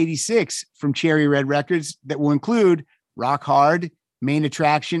 1986 from Cherry Red Records that will include Rock Hard, Main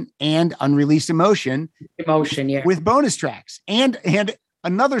Attraction, and Unreleased Emotion. Yeah. With bonus tracks and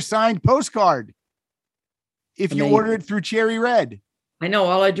another signed postcard if you order it through Cherry Red. I know.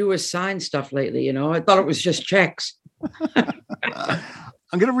 All I do is sign stuff lately. I thought it was just checks.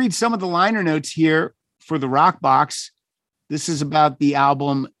 I'm going to read some of the liner notes here for the Rock Box. This is about the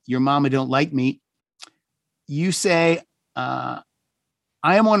album Your Mama Don't Like Me. You say, I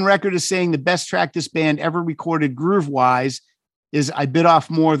am on record as saying the best track this band ever recorded groove-wise is I Bit Off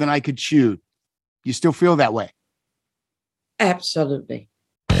More Than I Could Chew. You still feel that way? Absolutely.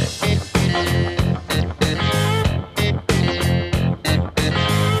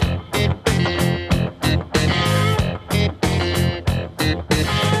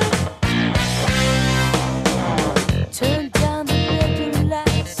 Turn down the bedroom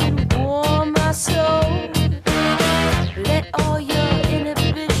lights and warm my soul. Let all your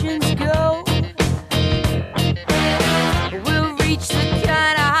inhibitions go. We'll reach the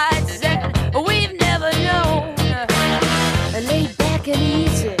kind of heights that we've never known. Lay back and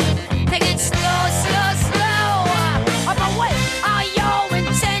easy, take it slow, slow, slow. But wait, are your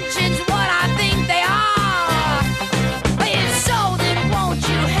intentions what I think they are? If so, then won't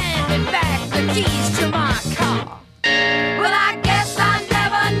you hand me back the keys to my car? Well, I guess I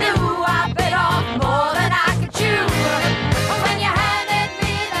never knew I bit off more than I could chew. When you handed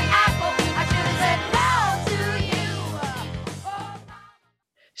me the apple, I should have said no to you.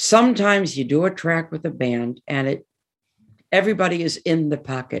 Sometimes you do a track with a band and everybody is in the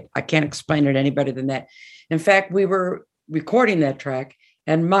pocket. I can't explain it any better than that. In fact, we were recording that track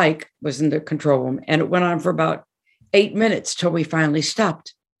and Mike was in the control room, and it went on for about 8 minutes till we finally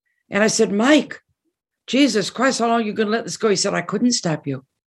stopped. And I said, Mike, Jesus Christ, how long are you going to let this go? He said, I couldn't stop you.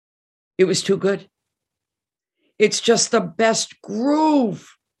 It was too good. It's just the best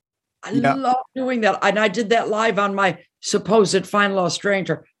groove. I love doing that. And I did that live on my supposed Fine Law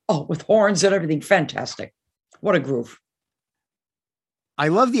Stranger. Oh, with horns and everything. Fantastic. What a groove. I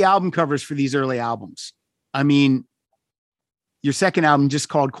love the album covers for these early albums. I mean, your second album just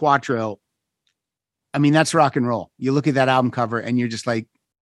called Quattro. I mean, that's rock and roll. You look at that album cover and you're just like,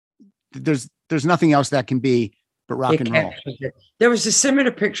 there's nothing else that can be but rock and roll. There was a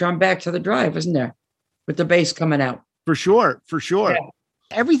similar picture on Back to the Drive, wasn't there? With the bass coming out. For sure. Yeah.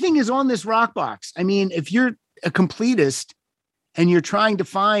 Everything is on this rock box. I mean, if you're a completist and you're trying to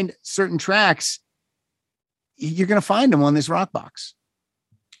find certain tracks, you're going to find them on this rock box.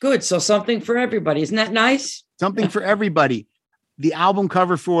 Good. So something for everybody. Isn't that nice? Something for everybody. The album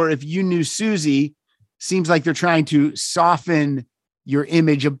cover for If You Knew Susie seems like they're trying to soften your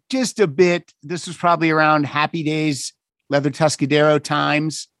image of just a bit. This was probably around Happy Days, Leather Tuscadero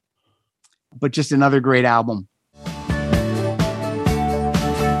times, but just another great album. Well,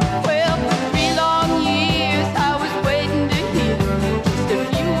 for 3 long years I was waiting to hear just a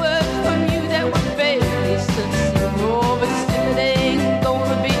few words from you that were very sincere. Oh, but still it ain't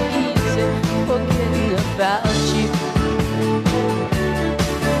gonna be easy forgetting about you.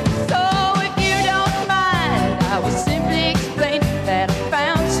 So if you don't mind, I will simply explain that I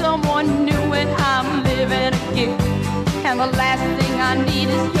found someone new and I'm living again. And the last thing I need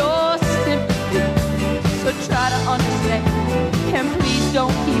is your sympathy. So try to understand, and please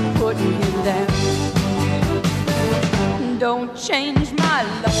don't keep putting him down. Don't change my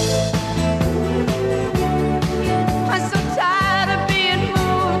love. I'm so tired of being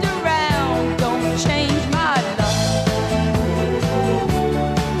moved around. Don't change my love.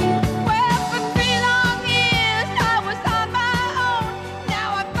 Well, for 3 long years I was on my own. Now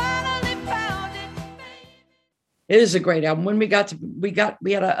I finally found it. It is a great album. When we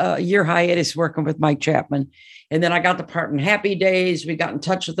had a year hiatus working with Mike Chapman. And then I got the part in Happy Days. We got in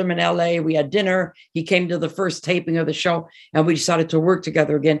touch with him in LA. We had dinner. He came to the first taping of the show and we decided to work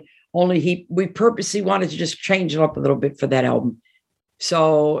together again. Only we purposely wanted to just change it up a little bit for that album.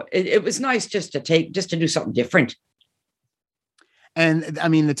 So it was nice just to do something different. And I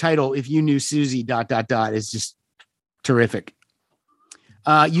mean, the title, If You Knew Susie ... is just terrific.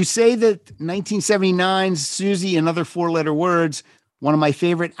 You say that 1979's Susie and Other 4-Letter Words, one of my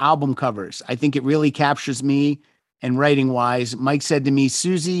favorite album covers. I think it really captures me, and writing wise, Mike said to me,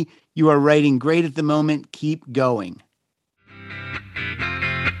 Susie, you are writing great at the moment. Keep going.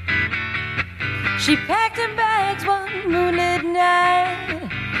 She packed her bags one moonlit night,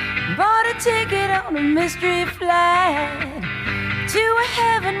 bought a ticket on a mystery flight to a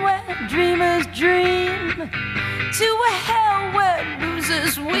heaven where dreamers dream, to a hell where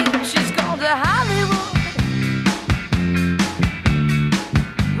losers weep. She's gone to Hollywood.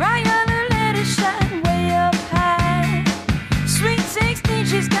 Right on the letter shine way up high. Sweet 16,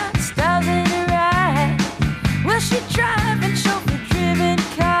 she's got stars in her eyes. Will she drive and chauffeur-driven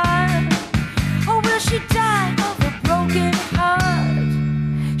car? Or will she die of a broken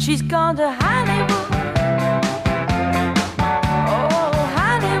heart? She's gone to Hollywood. Oh,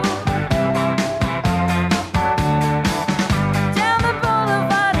 Hollywood. Down the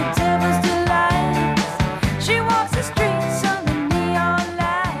boulevard of Devil's Delights, she walks the streets under neon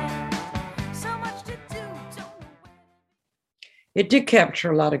lights. So much to do, don't know where. It did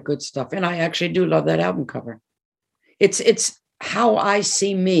capture a lot of good stuff. And I actually do love that album cover. It's how I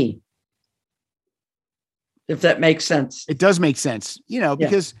see me. If that makes sense. It does make sense,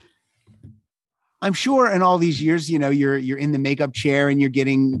 because I'm sure in all these years, you're in the makeup chair and you're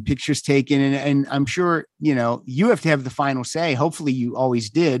getting pictures taken. And I'm sure, you have to have the final say. Hopefully you always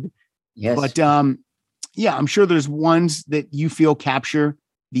did. Yes. But I'm sure there's ones that you feel capture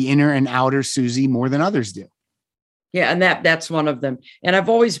the inner and outer Susie more than others do. Yeah. And that's one of them. And I've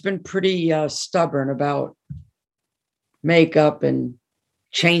always been pretty stubborn about makeup and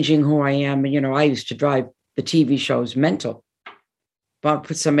changing who I am. And, I used to drive the TV shows mental. But I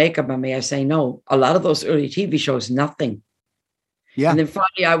put some makeup on me. I say, no, a lot of those early TV shows, nothing. Yeah. And then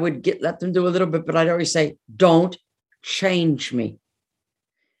finally I would let them do a little bit, but I'd always say, don't change me.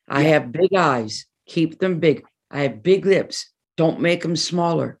 I have big eyes, keep them big. I have big lips, don't make them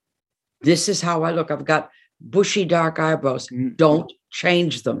smaller. This is how I look. I've got bushy, dark eyebrows. Don't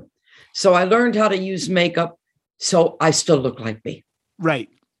change them. So I learned how to use makeup so I still look like me. Right.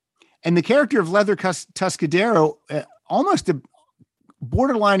 And the character of Leather Tuscadero, almost a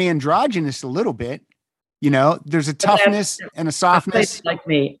borderline androgynous a little bit. You know, there's a toughness and a I played softness. it like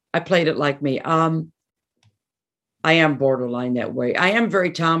me. I played it like me. I am borderline that way. I am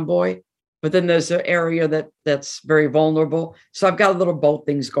very tomboy, but then there's an area that's very vulnerable. So I've got a little both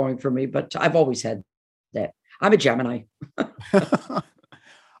things going for me, but I've always had that. I'm a Gemini.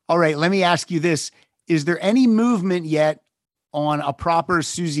 All right, let me ask you this. Is there any movement yet on a proper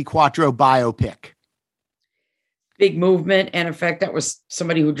Suzi Quatro biopic? Big movement. And in fact, that was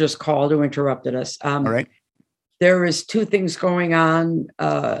somebody who just called who interrupted us. All right. There is two things going on.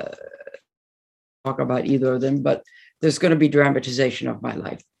 Talk about either of them, but there's going to be dramatization of my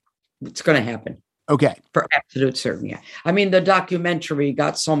life. It's going to happen. Okay. For absolute certainty. I mean, the documentary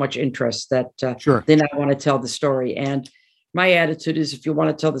got so much interest that Sure. then I want to tell the story. And my attitude is, if you want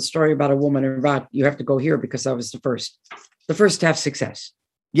to tell the story about a woman in rock, you have to go here because I was the first to have success.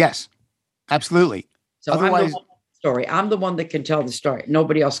 Yes, absolutely. So Otherwise, I'm the one that can tell the story.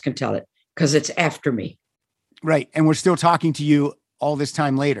 Nobody else can tell it because it's after me. right. And we're still talking to you all this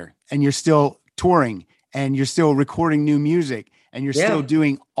time later, and you're still touring, and you're still recording new music, and you're still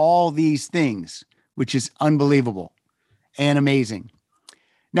doing all these things, which is unbelievable and amazing.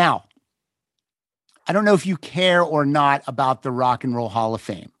 Now, I don't know if you care or not about the Rock and Roll Hall of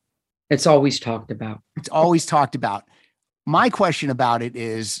Fame. It's always talked about. It's always talked about. My question about it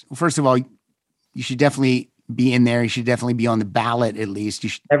is, first of all, you should definitely be in there. You should definitely be on the ballot at least. You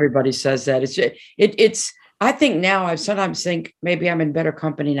should. Everybody says that. It's. I think now I sometimes think maybe I'm in better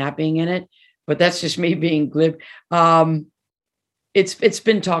company not being in it, but that's just me being glib. It's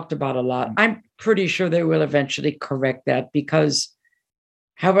been talked about a lot. I'm pretty sure they will eventually correct that because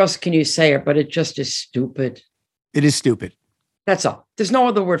how else can you say it? But it just is stupid. It is stupid. That's all. There's no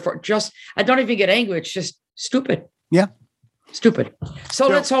other word for it. Just I don't even get angry. It's just stupid. Yeah. Stupid. So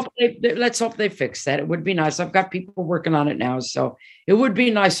let's hope they fix that. It would be nice. I've got people working on it now, so it would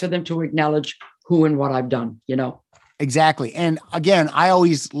be nice for them to acknowledge who and what I've done. You know. Exactly. And again, I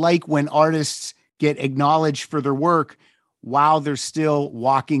always like when artists get acknowledged for their work while they're still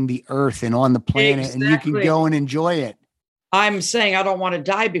walking the earth and on the planet, and you can go and enjoy it. I'm saying I don't want to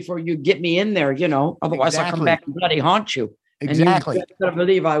die before you get me in there. You know, otherwise I'll come back and bloody haunt you. Exactly. And you better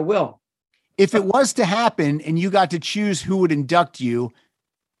believe I will. If it was to happen and you got to choose who would induct you,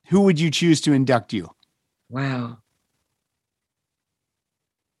 who would you choose to induct you? Wow.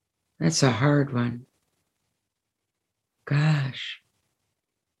 That's a hard one. Gosh.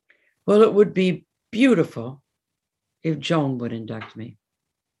 Well, it would be beautiful if Joan would induct me.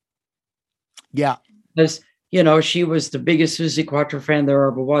 Yeah. Because, you know, she was the biggest Suzi Quatro fan there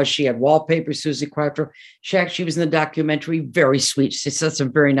ever was. She had wallpaper Suzi Quatro. She was in the documentary. Very sweet. She said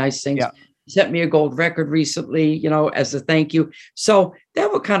some very nice things. Yeah. Sent me a gold record recently, you know, as a thank you. So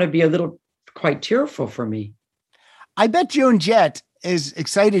that would kind of be a little quite tearful for me. I bet Joan Jett, as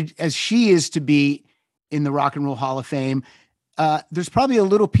excited as she is to be in the Rock and Roll Hall of Fame, there's probably a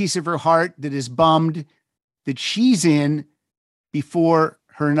little piece of her heart that is bummed that she's in before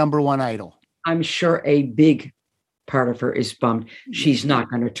her number one idol. I'm sure a big part of her is bummed. She's not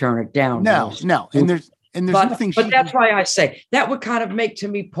going to turn it down. No. And there's nothing. But that's why I say that would kind of make to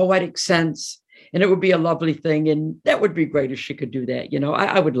me poetic sense, and it would be a lovely thing. And that would be great if she could do that. You know,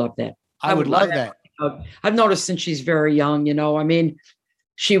 I would love that. I would love that. I've noticed since she's very young, you know, I mean,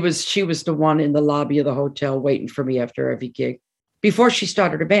 she was the one in the lobby of the hotel waiting for me after every gig before she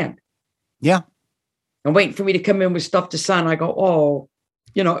started a band. Yeah. And waiting for me to come in with stuff to sign. I go, oh,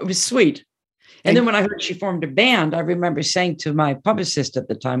 you know, it was sweet. And then when I heard she formed a band, I remember saying to my publicist at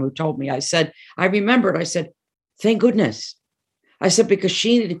the time who told me, I said, thank goodness. I said, because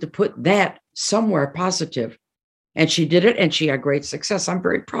she needed to put that somewhere positive. And she did it, and she had great success. I'm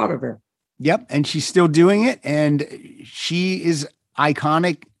very proud of her. Yep. And she's still doing it. And she is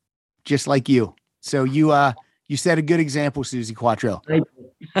iconic, just like you. So you set a good example, Suzi Quatro.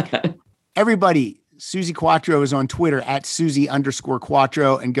 Everybody, Suzi Quatro is on Twitter at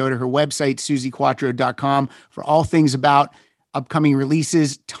Suzi_Quatro, and go to her website, SuziQuatro.com, for all things about upcoming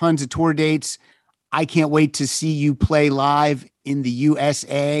releases, tons of tour dates. I can't wait to see you play live in the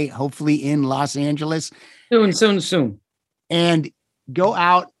USA, hopefully in Los Angeles. Soon. And go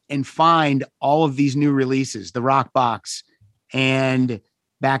out and find all of these new releases, the Rock Box and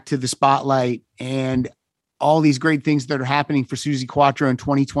Back to the Spotlight, and all these great things that are happening for Suzi Quatro in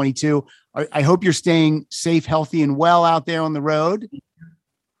 2022. I hope you're staying safe, healthy, and well out there on the road.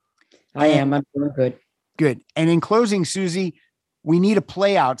 I am. I'm doing good. Good. And in closing, Suzi, we need a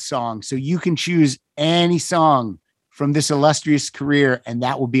play out song. So you can choose any song from this illustrious career, and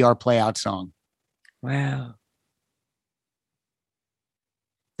that will be our play out song. Wow.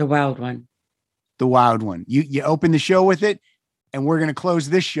 The Wild One. The Wild One. You open the show with it. and we're going to close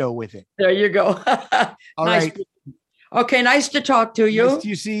this show with it. There you go. All Nice. right. Okay, nice to talk to you. Nice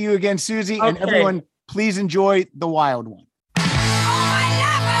to see you again, Susie. And Okay. everyone, please enjoy The Wild One. All my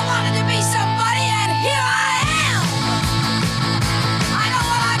life I wanted to be somebody, and here I am. I know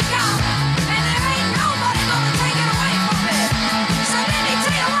what I got, and there ain't nobody gonna take it away from me. So let me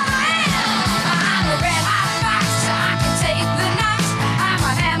tell you what I am. I'm a red hot fox, I can take the knocks. I'm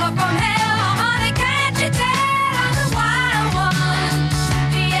a hammer from hell, honey, can't you tell? I'm the wild one.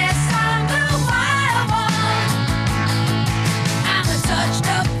 Yes, I'm the wild one. I'm a touched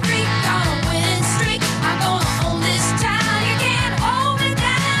up freak on a winning streak. I'm gonna own this town. You can't hold me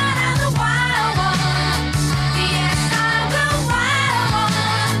down. I'm the wild one. Yes, I'm the wild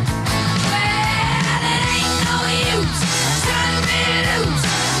one. Well, it ain't no use. Turn me loose.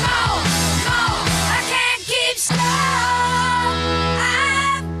 More, I can't keep still.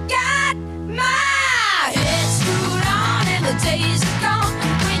 I've got my head screwed on, and the days are gone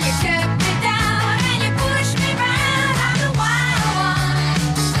when you kept me down and you pushed me round. I'm the wild one.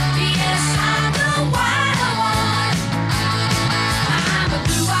 Yes, I'm the wild one. I'm a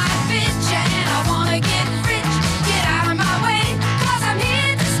blue-eyed bitch and I wanna get rich. Get out of my way, 'cause I'm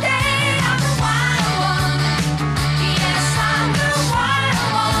here to stay. I'm the wild one. Yes, I'm the wild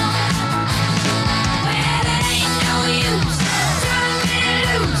one. Well, it ain't no use. Turn me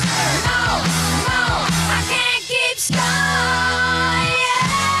loose. More, I can't keep still.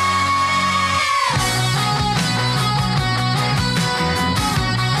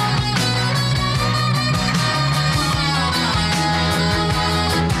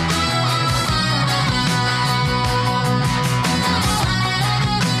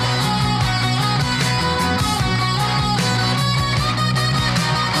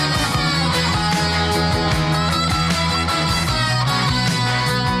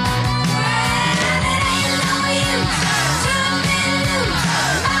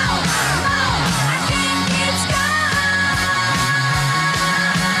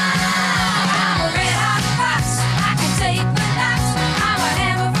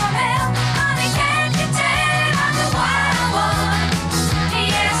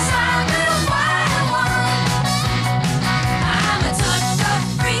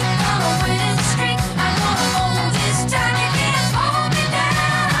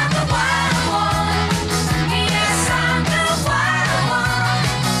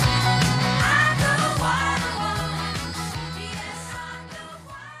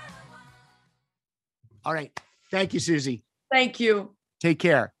 All right. Thank you, Susie. Thank you. Take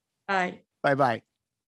care. Bye. Bye-bye.